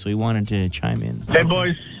missed out, so he wanted to chime in. Hey,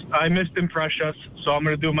 boys. I missed Imprecious, so I'm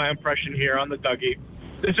going to do my impression here on the Dougie.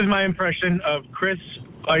 This is my impression of Chris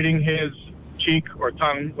biting his cheek or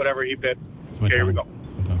tongue, whatever he bit. my Okay, here we go.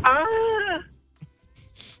 tongue. Ah!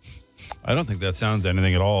 I don't think that sounds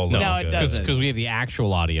anything at all. No, like, it doesn't. Because we have the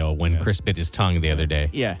actual audio when Chris bit his tongue the other day.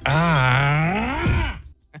 Yeah.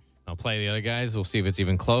 I'll play the other guys. We'll see if it's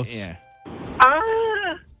even close. Yeah.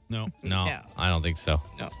 Ah! No. No, Yeah. I don't think so.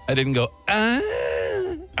 No. I didn't go,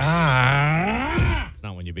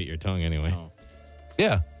 Not when you bit your tongue anyway. No.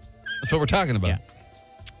 Yeah. That's what we're talking about. Yeah.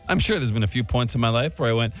 I'm sure there's been a few points in my life where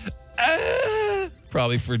I went,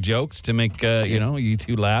 Probably for jokes to make, you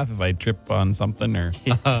two laugh if I trip on something or.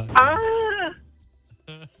 But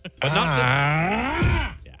not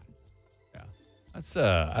this.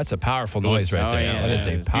 Yeah. That's a powerful noise right there. yeah, That is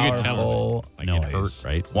a You can tell powerful it, like, it noise. hurt,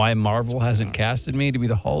 right? Why Marvel hasn't casted me to be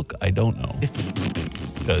the Hulk, I don't know.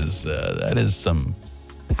 Because that is some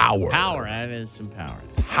power. That is some power.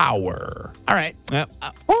 Power. All right. Yep.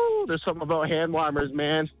 Woo, there's something about hand warmers,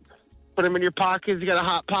 man. Put them in your pockets. You got a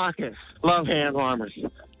hot pocket. Love hand warmers.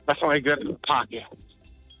 That's why I good in the pocket.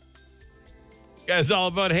 Guys, all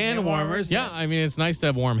about hand warmers. Yeah, I mean, it's nice to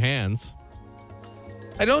have warm hands.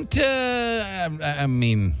 I don't. I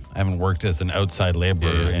mean, I haven't worked as an outside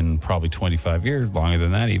laborer in probably 25 years, longer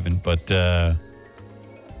than that even. But are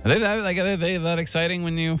they that exciting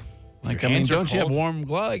when you? Like, I mean, don't you have warm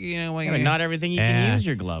gloves? You know, Yeah, but not everything you can use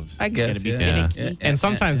your gloves. I guess. You gotta be finicky. Yeah. And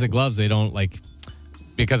sometimes the gloves, they don't like,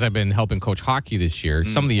 because I've been helping coach hockey this year,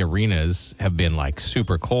 some of the arenas have been like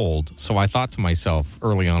super cold. So I thought to myself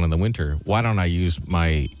early on in the winter, why don't I use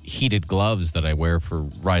my heated gloves that I wear for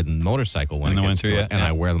riding the motorcycle when it gets cold, and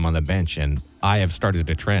I wear them on the bench. And I have started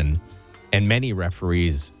a trend. And many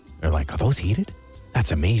referees are like, are those heated?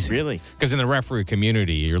 That's amazing. Really? Because in the referee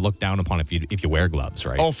community, you're looked down upon if you wear gloves,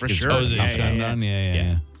 right? Oh, for sure.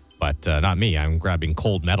 Yeah. But not me. I'm grabbing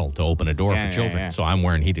cold metal to open a door for children. So I'm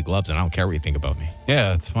wearing heated gloves, and I don't care what you think about me.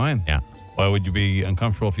 Yeah, it's fine. Yeah. Why would you be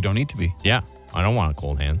uncomfortable if you don't need to be? Yeah. I don't want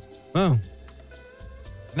cold hands. Oh.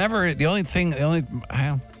 Never.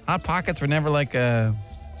 Hot pockets were never like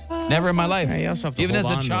never in my life. Yeah, you also have to Even hold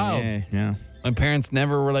as on a to child. them. Yeah. My parents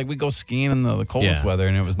never were like, we go skiing in the coldest weather,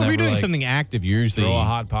 and it was Well, never if you're doing like, something active, you're usually throw a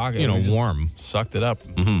hot pocket. We just warm. Sucked it up.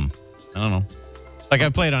 Mm-hmm. I don't know. Like I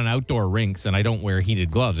played on outdoor rinks, and I don't wear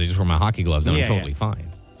heated gloves. I just wear my hockey gloves, and I'm totally fine.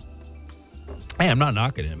 Hey, I'm not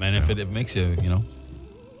knocking it, man. If it makes you, you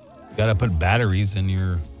got to put batteries in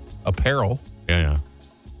your apparel. Yeah.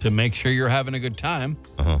 To make sure you're having a good time.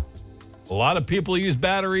 Uh-huh. A lot of people use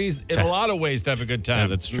batteries in a lot of ways to have a good time.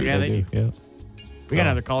 Yeah, that's true. Yeah, they do. Yeah. We got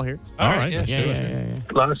another call here. All right. Yeah.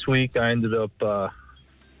 Last week, I ended up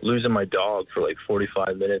losing my dog for like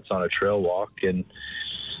 45 minutes on a trail walk. And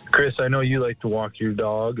Chris, I know you like to walk your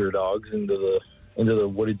dog or dogs into the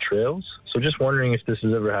wooded trails. So just wondering if this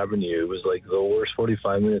has ever happened to you. It was like the worst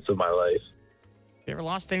 45 minutes of my life. You ever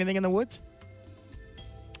lost anything in the woods?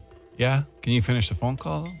 Yeah. Can you finish the phone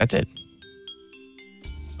call? That's it.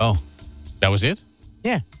 Oh, that was it?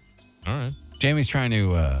 Yeah. All right. Jamie's trying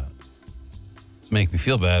to make me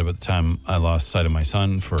feel bad about the time I lost sight of my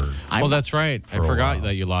son for. Well, that's right. I forgot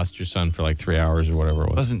that you lost your son for like 3 hours or whatever it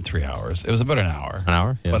was. It wasn't 3 hours. It was about an hour. An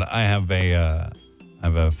hour? Yeah. But I have a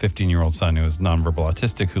 15-year-old son who is nonverbal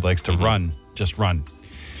autistic who likes to run, just run.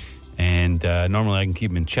 And normally I can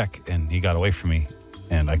keep him in check, and he got away from me.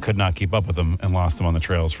 And I could not keep up with him and lost him on the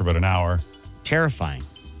trails for about an hour. Terrifying.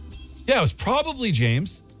 Yeah, it was probably,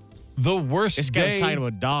 James, the worst day. This guy's talking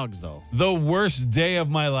about dogs, though. The worst day of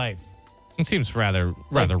my life. It seems rather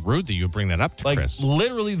rude that you bring that up to Chris.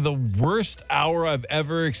 Literally the worst hour I've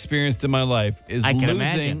ever experienced in my life is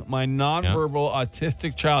losing my nonverbal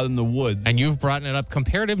autistic child in the woods. And you've brought it up,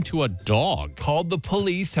 compared him to a dog. Called the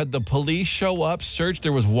police, had the police show up, searched.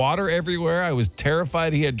 There was water everywhere. I was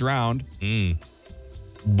terrified he had drowned.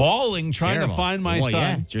 Bawling, trying to find my son.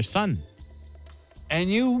 Yeah, it's your son. And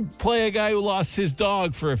you play a guy who lost his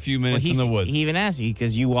dog for a few minutes in the woods. He even asked you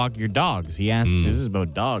because you walk your dogs. He asked, this is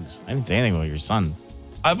about dogs. I didn't say anything about your son.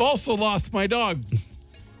 I've also lost my dog.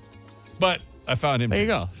 But I found him. There you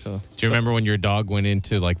go. So, do you remember when your dog went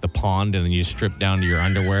into like the pond and then you stripped down to your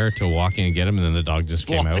underwear to walk in and get him, and then the dog just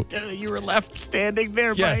came out? You were left standing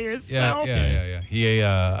there by yourself.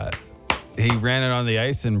 Yeah. He ran it on the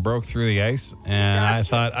ice and broke through the ice. And I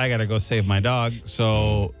thought, I got to go save my dog.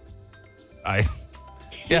 So I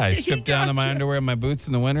stripped down to my underwear and my boots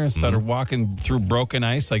in the winter and started walking through broken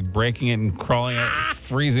ice, like breaking it and crawling out,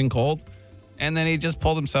 freezing cold. And then he just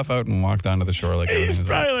pulled himself out and walked onto the shore like everything was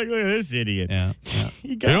probably like, look at this idiot. Yeah.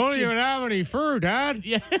 You don't even have any fur, Dad.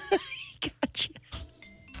 Yeah. Gotcha.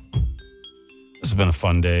 This has been a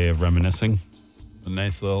fun day of reminiscing. A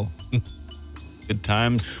nice little good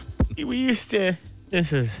times. We used to.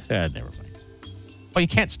 This is never mind. Well, you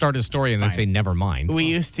can't start a story and then say never mind. We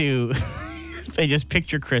used to. They just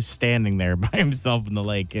picture Chris standing there by himself in the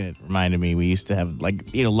lake, and it reminded me we used to have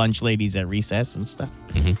lunch ladies at recess and stuff,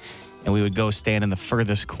 and we would go stand in the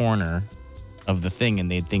furthest corner of the thing, and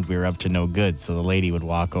they'd think we were up to no good. So the lady would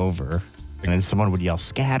walk over, and then someone would yell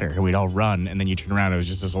 "scatter," and we'd all run, and then you turn around, it was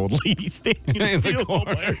just this old lady standing in the field all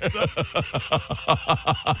by herself.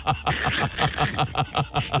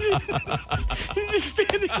 Just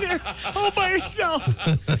standing there all by herself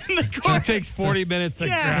in the corner. It takes 40 minutes to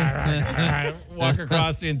walk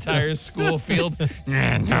across the entire school field.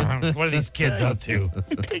 What are these kids up to?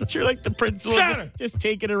 Picture like the principal just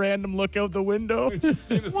taking a random look out the window.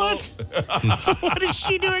 What? What is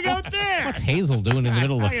she doing out there? What's Hazel doing in the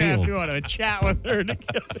middle of the I have field? to go to a chat with her.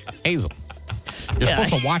 Hazel, you're supposed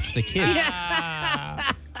to watch the kids.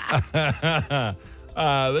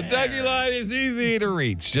 The Dougie line is easy to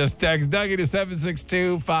reach. Just text Dougie to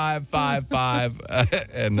 762-555.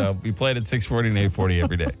 And we play it at 640 and 840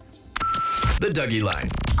 every day. The Dougie Line.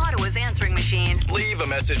 Ottawa's answering machine. Leave a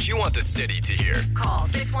message you want the city to hear. Call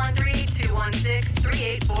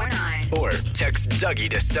 613-216-3849. Or text Dougie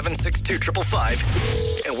to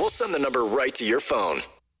 762-555, and we'll send the number right to your phone.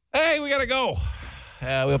 Hey, we got to go. We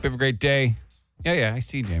hope you have a great day. Yeah, I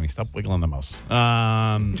see, Jamie. Stop wiggling the mouse.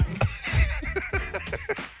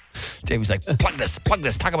 Jamie's like, plug this.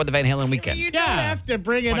 Talk about the Van Halen weekend. You don't have to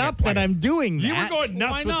bring it up that I'm doing that. You were going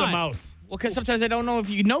nuts with the mouse. Well, because sometimes I don't know if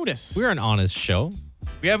you notice. We're an honest show.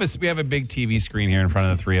 We have a big TV screen here in front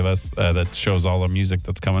of the three of us that shows all the music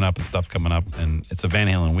that's coming up and stuff coming up, and it's a Van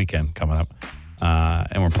Halen weekend coming up,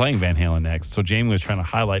 and we're playing Van Halen next. So Jamie was trying to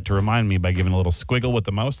highlight to remind me by giving a little squiggle with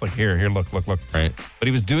the mouse, like here, look. Right. But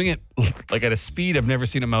he was doing it like at a speed I've never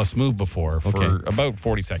seen a mouse move before for about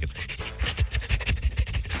 40 seconds.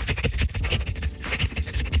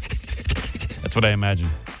 That's what I imagine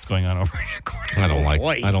is going on over here. I don't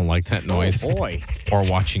like that noise. Oh, boy. Or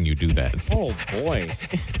watching you do that. Oh, boy.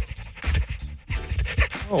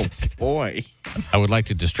 Oh, boy. I would like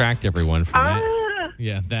to distract everyone from that.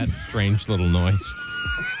 Yeah, that strange little noise.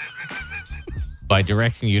 By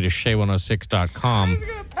directing you to shay106.com,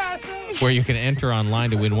 where you can enter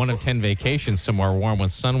online to win one of 10 vacations somewhere warm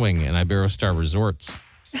with Sunwing and Iberostar Resorts.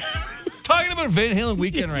 Talking about Van Halen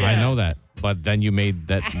weekend right now. I know that. But then you made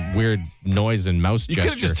that weird noise and mouse You gesture.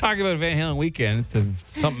 could have just talked about Van Halen weekend instead of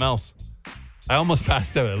something else. I almost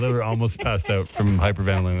passed out. I literally almost passed out from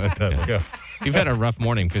hyperventilating that time ago. You've had a rough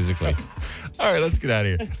morning physically. All right, let's get out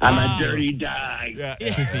of here. I'm a dirty dog. Yeah.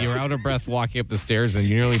 You were out of breath walking up the stairs and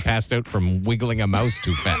you nearly passed out from wiggling a mouse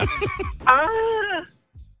too fast.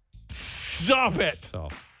 Stop it. So,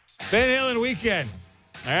 Van Halen weekend.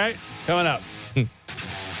 All right, coming up.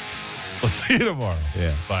 We'll see you tomorrow.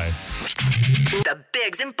 Yeah. Bye. The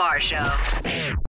Biggs and Bar Show.